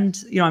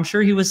hand, I'm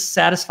sure he was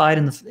satisfied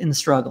in the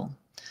struggle,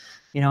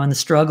 in the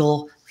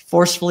struggle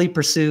forcefully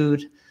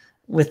pursued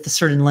with the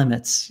certain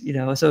limits,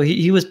 so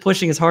he was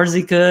pushing as hard as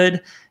he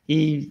could.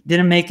 He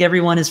didn't make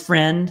everyone his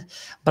friend,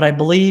 but I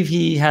believe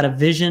he had a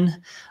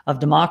vision of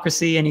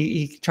democracy, and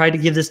he tried to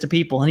give this to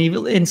people.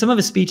 And in some of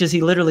his speeches, he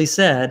literally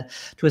said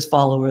to his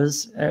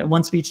followers,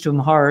 one speech to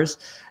Mahars,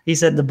 he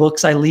said, "The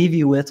books I leave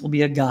you with will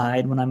be a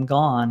guide when I'm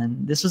gone."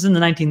 And this was in the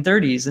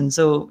 1930s. And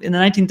so in the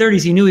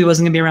 1930s, he knew he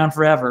wasn't going to be around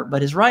forever,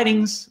 but his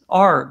writings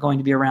are going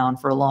to be around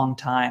for a long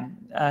time.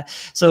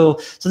 So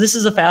this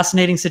is a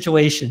fascinating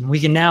situation. We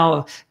can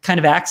now kind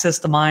of access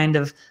the mind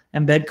of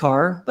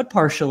Ambedkar, but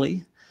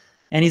partially.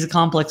 And he's a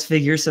complex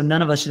figure, so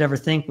none of us should ever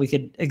think we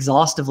could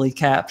exhaustively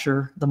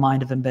capture the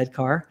mind of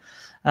Ambedkar.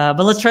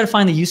 But let's try to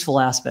find the useful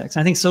aspects.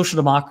 And I think social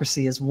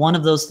democracy is one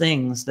of those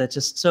things that's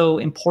just so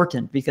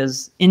important,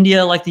 because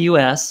India, like the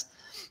US,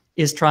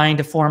 is trying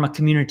to form a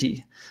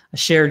community, a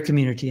shared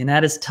community, and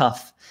that is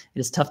tough. It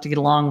is tough to get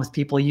along with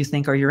people you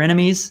think are your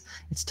enemies.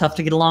 It's tough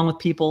to get along with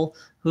people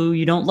who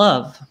you don't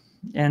love.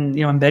 And,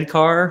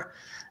 Ambedkar,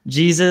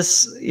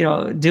 Jesus,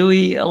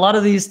 Dewey, a lot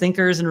of these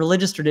thinkers and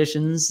religious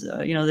traditions,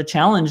 the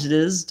challenge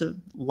is to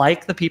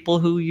like the people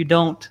who you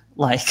don't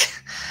like,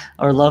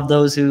 or love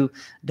those who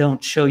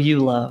don't show you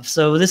love.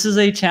 So this is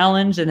a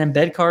challenge, and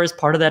Ambedkar is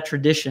part of that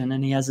tradition,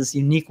 and he has this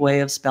unique way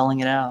of spelling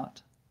it out.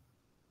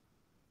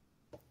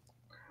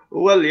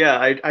 Well, yeah,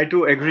 I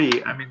do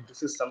agree. I mean,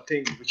 this is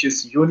something which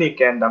is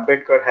unique, and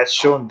Ambedkar has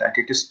shown that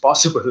it is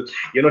possible.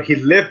 He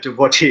lived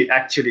what he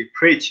actually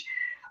preached.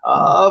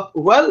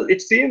 Well,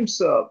 it seems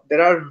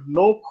there are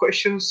no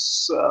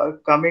questions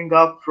coming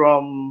up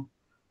from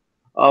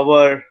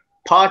our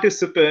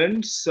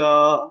participants.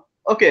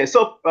 Okay,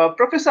 so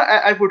Professor,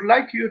 I would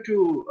like you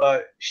to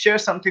share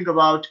something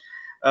about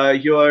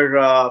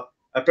your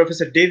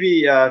Professor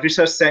Dewey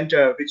Research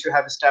Center, which you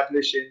have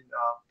established in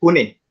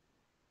Pune,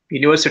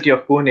 University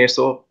of Pune.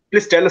 So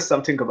please tell us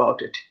something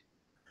about it.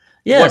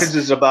 Yes. What is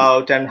this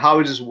about, and how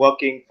it is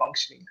working,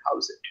 functioning? How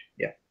is it?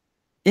 Yeah.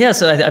 Yeah,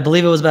 so I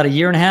believe it was about 1.5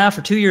 years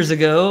or 2 years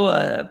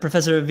ago,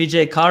 Professor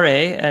Vijay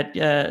Kare at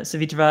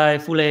Savita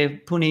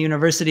Pune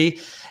University,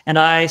 and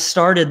I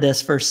started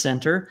this first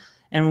center.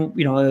 And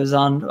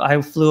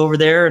I flew over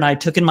there, and I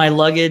took in my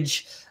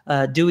luggage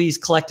Dewey's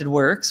collected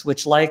works,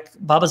 which, like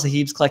Baba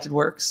Sahib's collected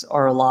works,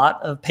 are a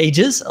lot of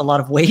pages, a lot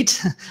of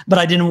weight, but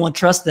I didn't want to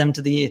trust them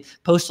to the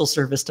postal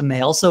service to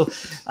mail. So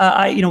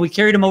we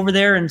carried them over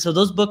there. And so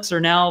those books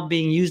are now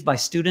being used by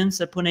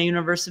students at Pune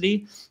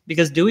University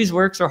because Dewey's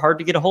works are hard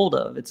to get a hold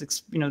of.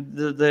 It's,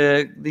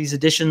 these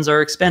editions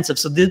are expensive.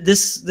 So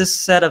this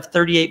set of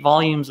 38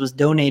 volumes was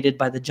donated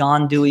by the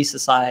John Dewey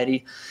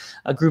Society,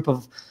 a group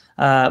of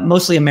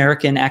mostly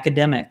American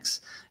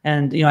academics.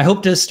 And, I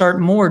hope to start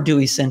more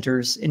Dewey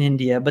centers in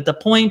India, but the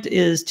point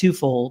is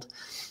twofold.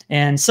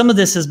 And some of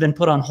this has been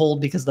put on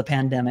hold because of the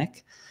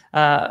pandemic.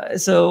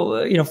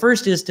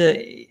 First is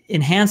to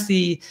enhance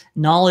the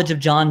knowledge of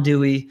John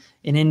Dewey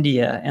in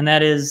India. And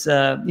that is,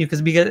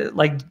 because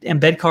like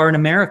Ambedkar in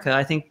America,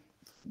 I think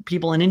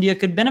people in India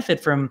could benefit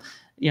from,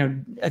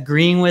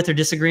 agreeing with or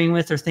disagreeing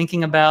with or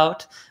thinking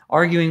about,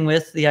 arguing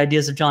with the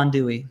ideas of John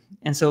Dewey.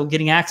 And so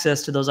getting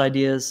access to those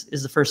ideas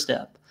is the first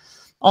step.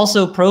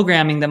 Also,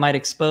 programming that might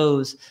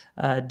expose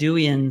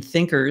Deweyan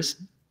thinkers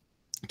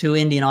to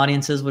Indian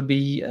audiences would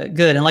be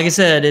good. And like I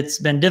said, it's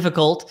been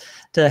difficult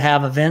to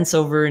have events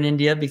over in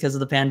India because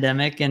of the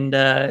pandemic. And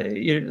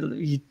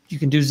you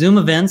can do Zoom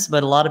events,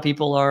 but a lot of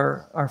people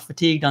are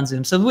fatigued on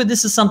Zoom. So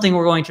this is something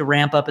we're going to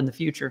ramp up in the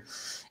future.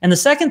 And the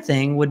second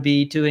thing would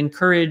be to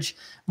encourage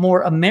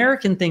more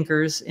American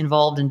thinkers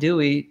involved in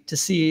Dewey to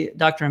see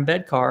Dr.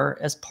 Ambedkar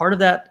as part of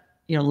that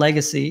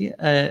legacy,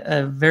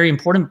 a very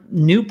important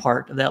new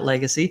part of that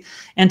legacy,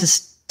 and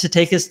to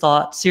take his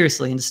thought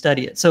seriously and to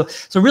study it. So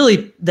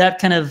really that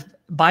kind of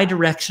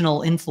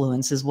bidirectional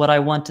influence is what I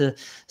want to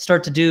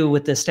start to do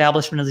with the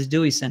establishment of these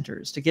Dewey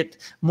centers, to get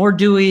more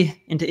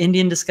Dewey into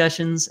Indian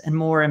discussions and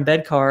more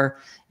Ambedkar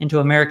into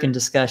American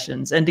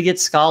discussions, and to get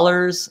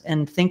scholars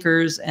and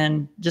thinkers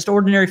and just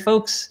ordinary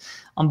folks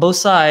on both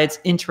sides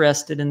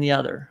interested in the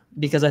other.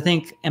 Because I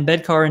think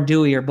Ambedkar and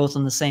Dewey are both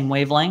on the same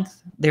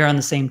wavelength. They're on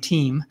the same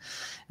team,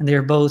 and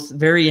they're both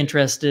very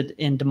interested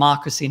in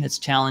democracy and its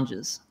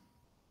challenges.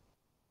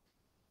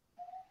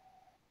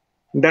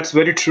 That's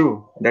very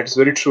true. That's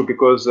very true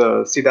because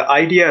the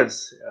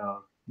ideas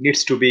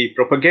needs to be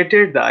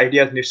propagated, the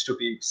ideas needs to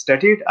be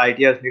studied,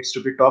 ideas needs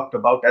to be talked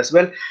about as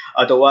well.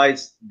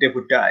 Otherwise, they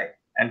would die.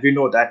 And we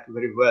know that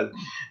very well.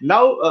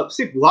 Now,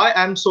 why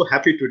I'm so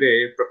happy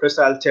today,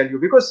 Professor, I'll tell you,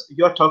 because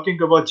you're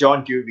talking about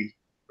John Dewey,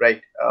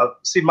 right?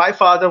 My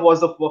father was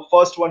the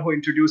first one who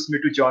introduced me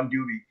to John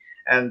Dewey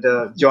and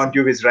John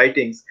Dewey's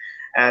writings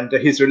and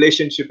his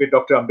relationship with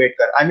Dr.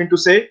 Ambedkar. I mean to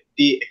say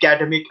the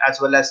academic as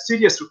well as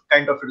serious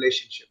kind of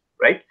relationship,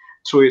 right?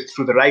 Through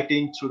the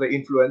writing, through the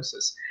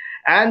influences.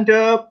 And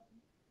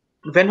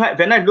when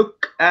I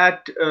look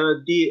at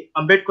the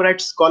Ambedkarite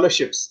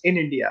scholarships in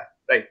India,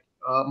 right?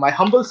 My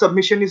humble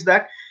submission is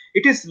that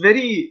it is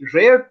very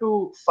rare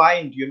to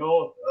find,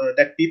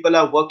 that people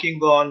are working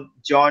on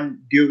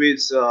John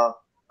Dewey's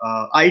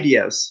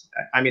ideas.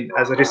 I mean,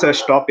 as a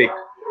research topic,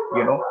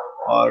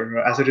 or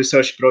as a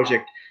research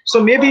project.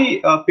 So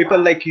maybe people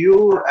like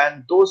you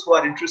and those who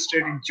are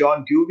interested in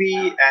John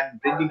Dewey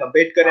and bringing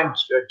Ambedkar and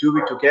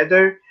Dewey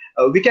together,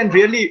 we can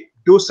really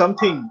do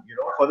something,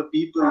 for the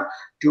people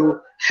to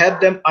help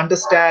them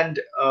understand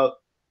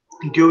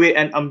Dewey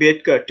and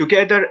Ambedkar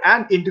together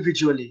and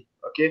individually.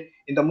 Okay,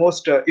 in the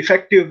most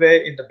effective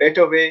way, in the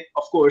better way,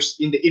 of course,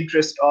 in the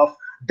interest of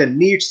the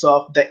needs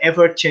of the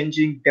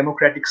ever-changing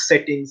democratic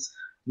settings,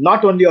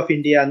 not only of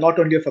India, not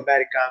only of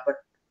America, but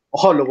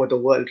all over the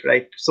world,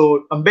 right?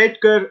 So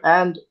Ambedkar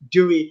and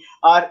Dewey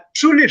are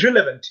truly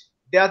relevant.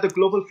 They are the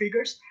global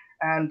figures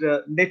and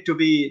they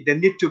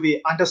need to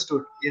be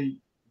understood in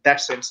that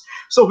sense.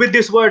 So with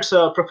these words,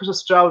 Professor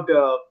Stroud,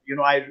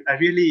 I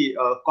really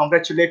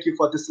congratulate you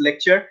for this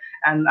lecture,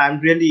 and I'm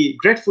really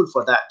grateful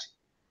for that.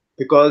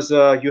 Because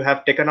you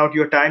have taken out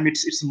your time.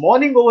 It's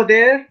morning over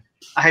there.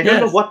 I don't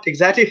know what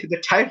exactly the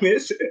time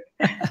is,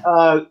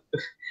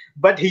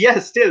 but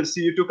yes, still, so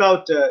you took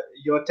out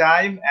your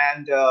time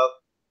and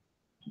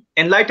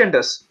enlightened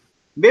us.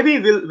 Maybe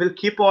we'll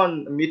keep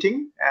on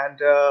meeting.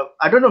 And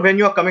I don't know when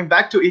you are coming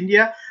back to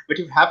India, but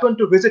if you happen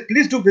to visit,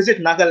 please do visit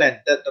Nagaland,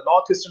 the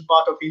northeastern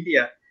part of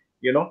India.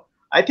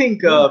 I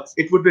think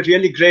it would be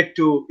really great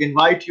to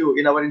invite you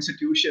in our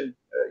institution.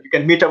 You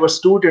can meet our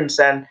students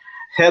and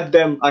help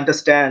them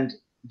understand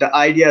the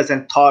ideas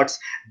and thoughts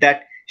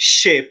that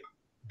shape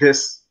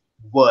this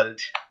world.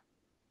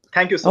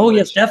 Thank you so much. Oh,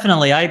 yes,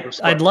 definitely.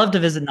 I'd love to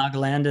visit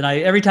Nagaland. And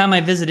every time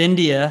I visit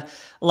India,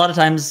 a lot of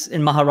times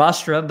in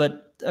Maharashtra,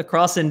 but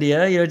across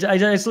India, I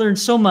just learned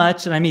so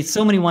much and I meet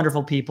so many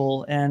wonderful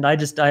people. And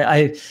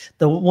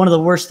one of the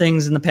worst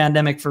things in the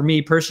pandemic for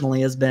me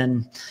personally has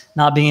been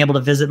not being able to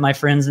visit my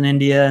friends in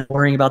India and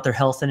worrying about their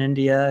health in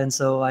India. And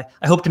so I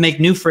hope to make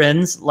new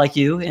friends like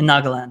you in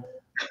Nagaland.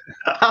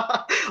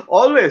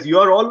 Always, you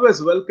are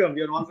always welcome.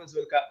 You're always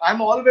welcome.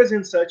 I'm always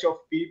in search of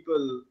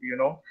people,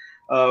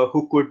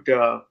 who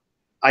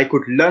I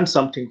could learn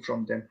something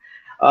from them.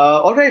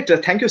 All right.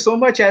 Thank you so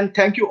much. And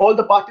thank you all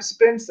the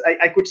participants.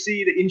 I could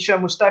see the Insha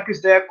Mustaq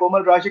is there,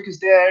 Komal Rajak is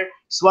there,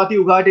 Swati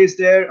Ugade is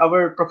there,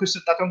 our Professor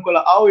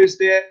Takamkola Ao is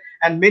there,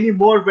 and many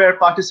more were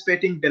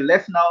participating. They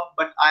left now,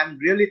 but I'm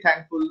really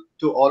thankful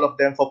to all of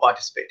them for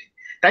participating.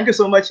 Thank you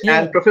so much.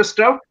 Yeah. And Professor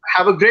Stroud,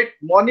 have a great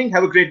morning.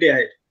 Have a great day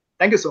ahead.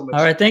 Thank you so much.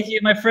 All right. Thank you,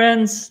 my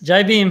friends.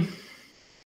 Jai Bhim.